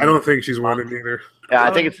earlier, and I don't think she's winning either. Yeah,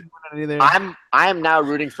 I think it's. I am now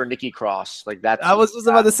rooting for Nikki Cross. Like that's. I was just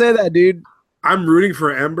about to say that, dude. I'm rooting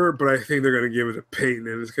for Ember, but I think they're going to give it to Peyton,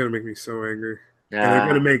 and it's going to make me so angry. Yeah. And they're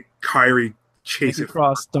going to make Kairi chase Nikki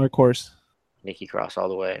Cross, Dark Horse. Nikki Cross all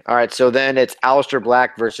the way. All right, so then it's Aleister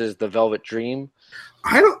Black versus the Velvet Dream.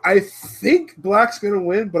 I think Black's going to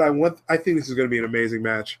win, but I think this is going to be an amazing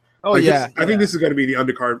match. Oh yeah. I think this is going to be the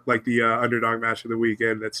undercard, like the underdog match of the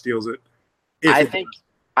weekend that steals it. I think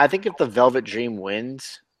if the Velvet Dream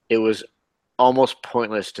wins, it was almost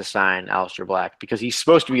pointless to sign Aleister Black because he's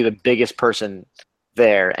supposed to be the biggest person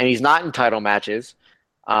there, and he's not in title matches.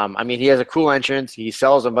 I mean, he has a cool entrance. He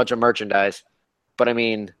sells a bunch of merchandise, but I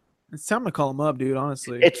mean, it's time to call him up, dude.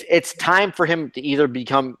 Honestly, it's time for him to either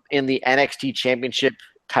become in the NXT Championship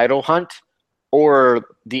title hunt or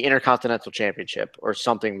the Intercontinental Championship or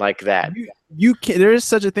something like that. You can, there is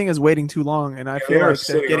such a thing as waiting too long, and I feel like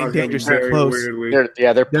they're getting dangerously close.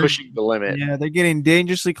 They're pushing the limit. Yeah, they're getting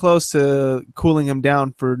dangerously close to cooling him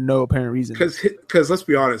down for no apparent reason. Because let's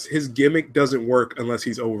be honest, his gimmick doesn't work unless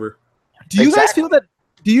he's over. Do you guys feel that?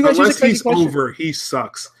 Do you guys unless he's over, he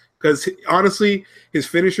sucks. Because honestly, his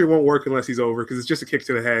finisher won't work unless he's over because it's just a kick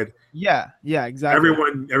to the head. Yeah, exactly.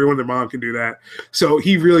 Everyone, their mom can do that. So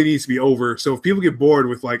he really needs to be over. So if people get bored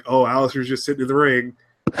with like, oh, Aleister's just sitting in the ring,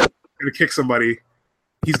 gonna kick somebody,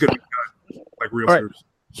 he's gonna be done like real serves.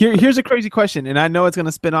 Here's a crazy question, and I know it's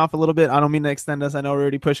gonna spin off a little bit. I don't mean to extend us. I know we're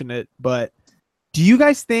already pushing it, but do you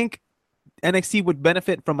guys think NXT would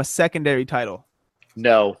benefit from a secondary title?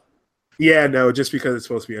 No. Yeah, no, just because it's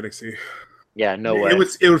supposed to be NXT. Yeah, no way.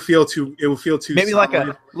 It would feel too. Maybe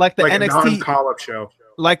solid, like the NXT non-call-up show,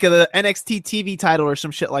 like the NXT TV title or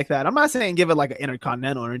some shit like that. I'm not saying give it like an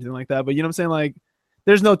Intercontinental or anything like that, but you know what I'm saying? Like,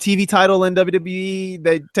 there's no TV title in WWE.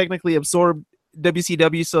 They technically absorbed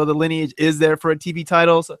WCW, so the lineage is there for a TV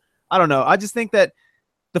title. So I don't know. I just think that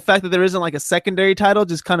the fact that there isn't like a secondary title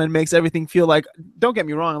just kind of makes everything feel like. Don't get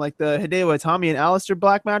me wrong, like the Hideo Itami and Aleister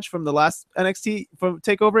Black match from the last NXT from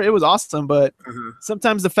Takeover, it was awesome. But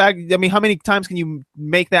sometimes the fact, I mean, how many times can you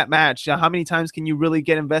make that match? How many times can you really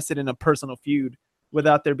get invested in a personal feud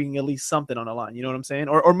without there being at least something on the line? You know what I'm saying?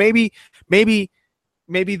 Or maybe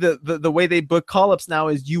the way they book call-ups now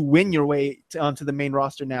is you win your way onto the main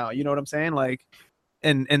roster now. You know what I'm saying? Like.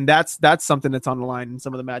 And that's something that's on the line in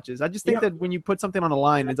some of the matches. I just think that when you put something on the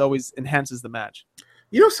line, it always enhances the match.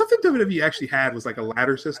 You know, something WWE actually had was like a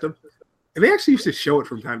ladder system, and they actually used to show it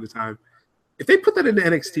from time to time. If they put that into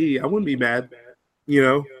NXT, I wouldn't be mad. You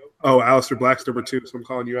know, oh, Aleister Black's number 2, so I'm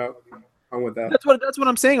calling you out. I'm with that. That's what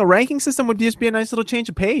I'm saying. A ranking system would just be a nice little change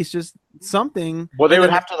of pace, just something. Well, they would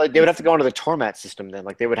have to go into the tournament system then.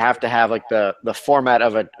 Like they would have to have like the format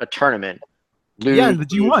of a tournament. The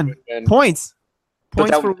G1 points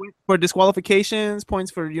that, for disqualifications,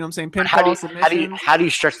 points for pinfall submissions. How do you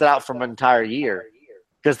stretch that out from an entire year?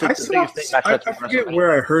 Because I forget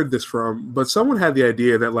where I heard this from, but someone had the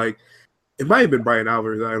idea that like it might have been Brian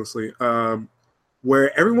Alvarez, honestly,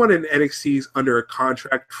 where everyone in NXT is under a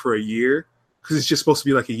contract for a year because it's just supposed to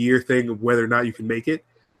be like a year thing of whether or not you can make it.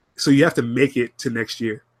 So you have to make it to next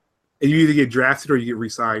year, and you either get drafted or you get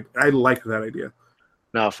re-signed. I like that idea.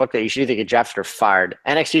 No, fuck that. You should either get drafted or fired.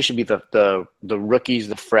 NXT should be the rookies,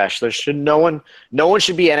 the fresh. There should no one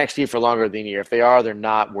should be NXT for longer than a year. If they are, they're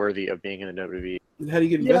not worthy of being in the WWE. And how do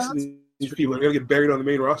you get invested in these people? They're gonna get buried on the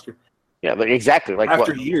main roster. Yeah, like exactly. Like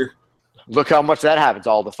after a year. Look how much that happens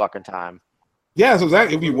all the fucking time. Yeah, so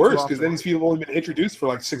exactly. It'd be worse because then these people have only been introduced for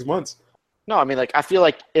like 6 months. No, I mean, like I feel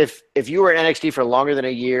like if you were in NXT for longer than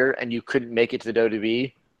a year and you couldn't make it to the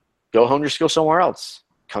WWE, go hone your skill somewhere else.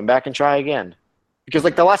 Come back and try again. Because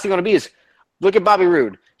like the last thing you want to be is look at Bobby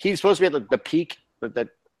Roode. He's supposed to be at the peak, that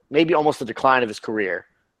maybe almost the decline of his career,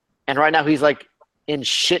 and right now he's like in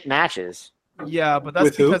shit matches. Yeah, but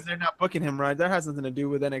that's because they're not booking him right. That has nothing to do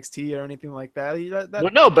with NXT or anything like that.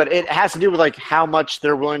 Well, no, but it has to do with like how much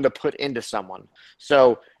they're willing to put into someone.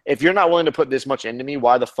 So if you're not willing to put this much into me,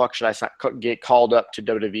 why the fuck should I get called up to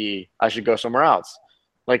WWE? I should go somewhere else.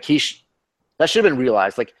 Like that should have been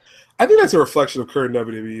realized. Like I think that's a reflection of current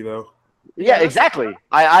WWE though. Yeah, exactly.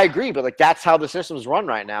 I agree, but like that's how the system's run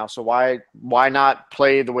right now. So why not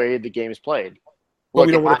play the way the game is played? Well,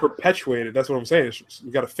 we don't want to perpetuate it. That's what I'm saying.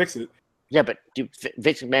 We got to fix it. Yeah, but dude,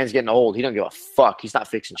 Vince McMahon's getting old. He don't give a fuck. He's not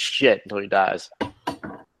fixing shit until he dies.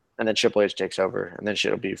 And then Triple H takes over, and then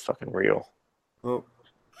shit'll be fucking real. Well,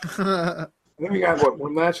 then we got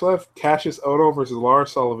one match left: Cassius Ohno versus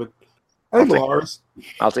Lars Sullivan. I think Lars.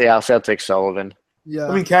 I'll take Sullivan. Yeah,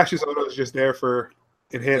 I mean Cassius Ohno is just there for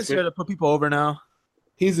enhancement. He's here to put people over now.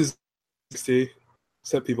 He's his NXT.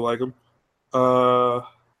 Except people like him.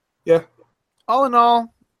 Yeah. All in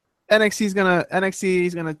all, NXT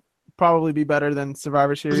is gonna probably be better than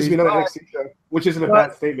Survivor Series. Just be another NXT show, which isn't a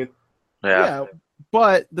bad statement. Yeah.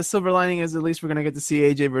 But the silver lining is at least we're gonna get to see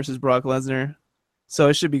AJ versus Brock Lesnar, so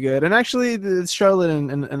it should be good. And actually, the Charlotte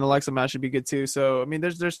and Alexa match should be good too. So I mean,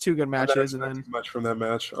 there's two good matches, and then much from that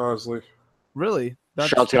match, honestly. Really,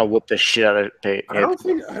 Charlotte's gonna whoop the shit out of Peyton. I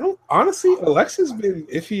don't honestly. Alexa's been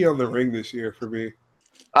iffy on the ring this year for me.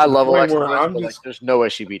 I love Alexa. Like, there's no way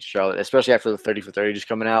she beats Charlotte, especially after the 30 for 30 just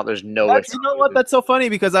coming out. There's no way. You know what? That's so funny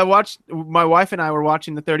because my wife and I were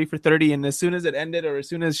watching the 30 for 30, and as soon as it ended, or as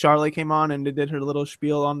soon as Charlotte came on and did her little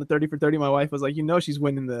spiel on the 30 for 30, my wife was like, she's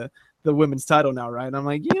winning the women's title now, right? And I'm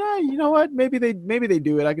like, yeah, you know what? Maybe they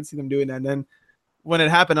do it. I can see them doing that. And then when it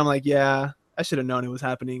happened, I'm like, yeah, I should have known it was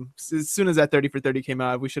happening. As soon as that 30 for 30 came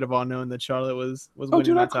out, we should have all known that Charlotte was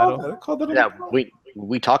winning that title. I called that. Yeah,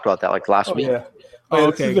 we talked about that like last week. Yeah. Oh,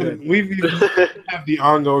 okay, good. We've even have the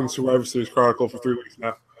ongoing Survivor Series Chronicle for 3 weeks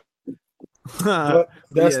now. But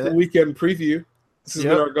that's the weekend preview. This has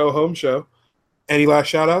been our go home show. Any last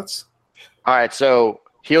shout outs? All right, so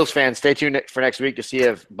Heels fans, stay tuned for next week to see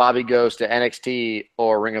if Bobby goes to NXT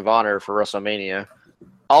or Ring of Honor for WrestleMania.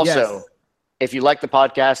 Also, if you like the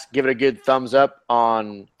podcast, give it a good thumbs up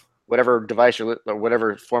on whatever device or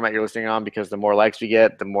whatever format you're listening on, because the more likes we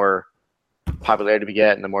get, the more popularity we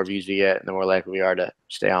get, and the more views we get, and the more likely we are to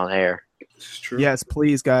stay on air. It's true. Yes,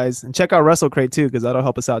 please, guys, and check out WrestleCrate too, because that'll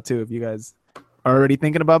help us out too. If you guys are already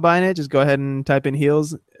thinking about buying it, just go ahead and type in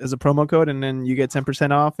Heels as a promo code, and then you get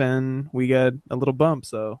 10% off, and we get a little bump.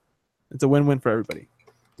 So it's a win-win for everybody.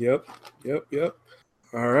 Yep.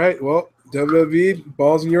 All right. Well, WWE,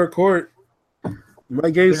 balls in your court. You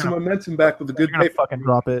might gain some momentum back with a good paper. Fucking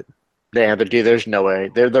drop it. Yeah, but dude, there's no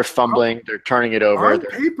way. They're fumbling. They're turning it over. On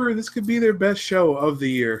paper, this could be their best show of the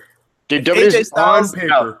year. Dude, AJ Styles, on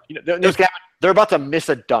paper. They're about to miss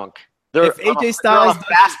a dunk. If AJ Styles on a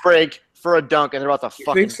fast break for a dunk, and they're about to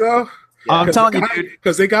fucking. Think so? Yeah. I'm telling you, dude,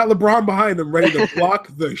 because they got LeBron behind them, ready to block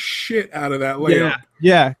the shit out of that layup.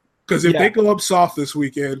 Yeah. Because if they go up soft this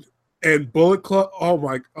weekend and Bullet Club, oh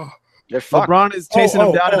my god. LeBron is chasing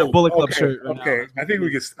him down in a Bullet Club shirt. Right now. I think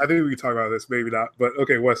we can talk about this. Maybe not, but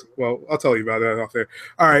okay, Wes. Well, I'll tell you about that off there.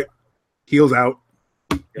 All right, Heels out.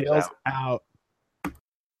 Heels out.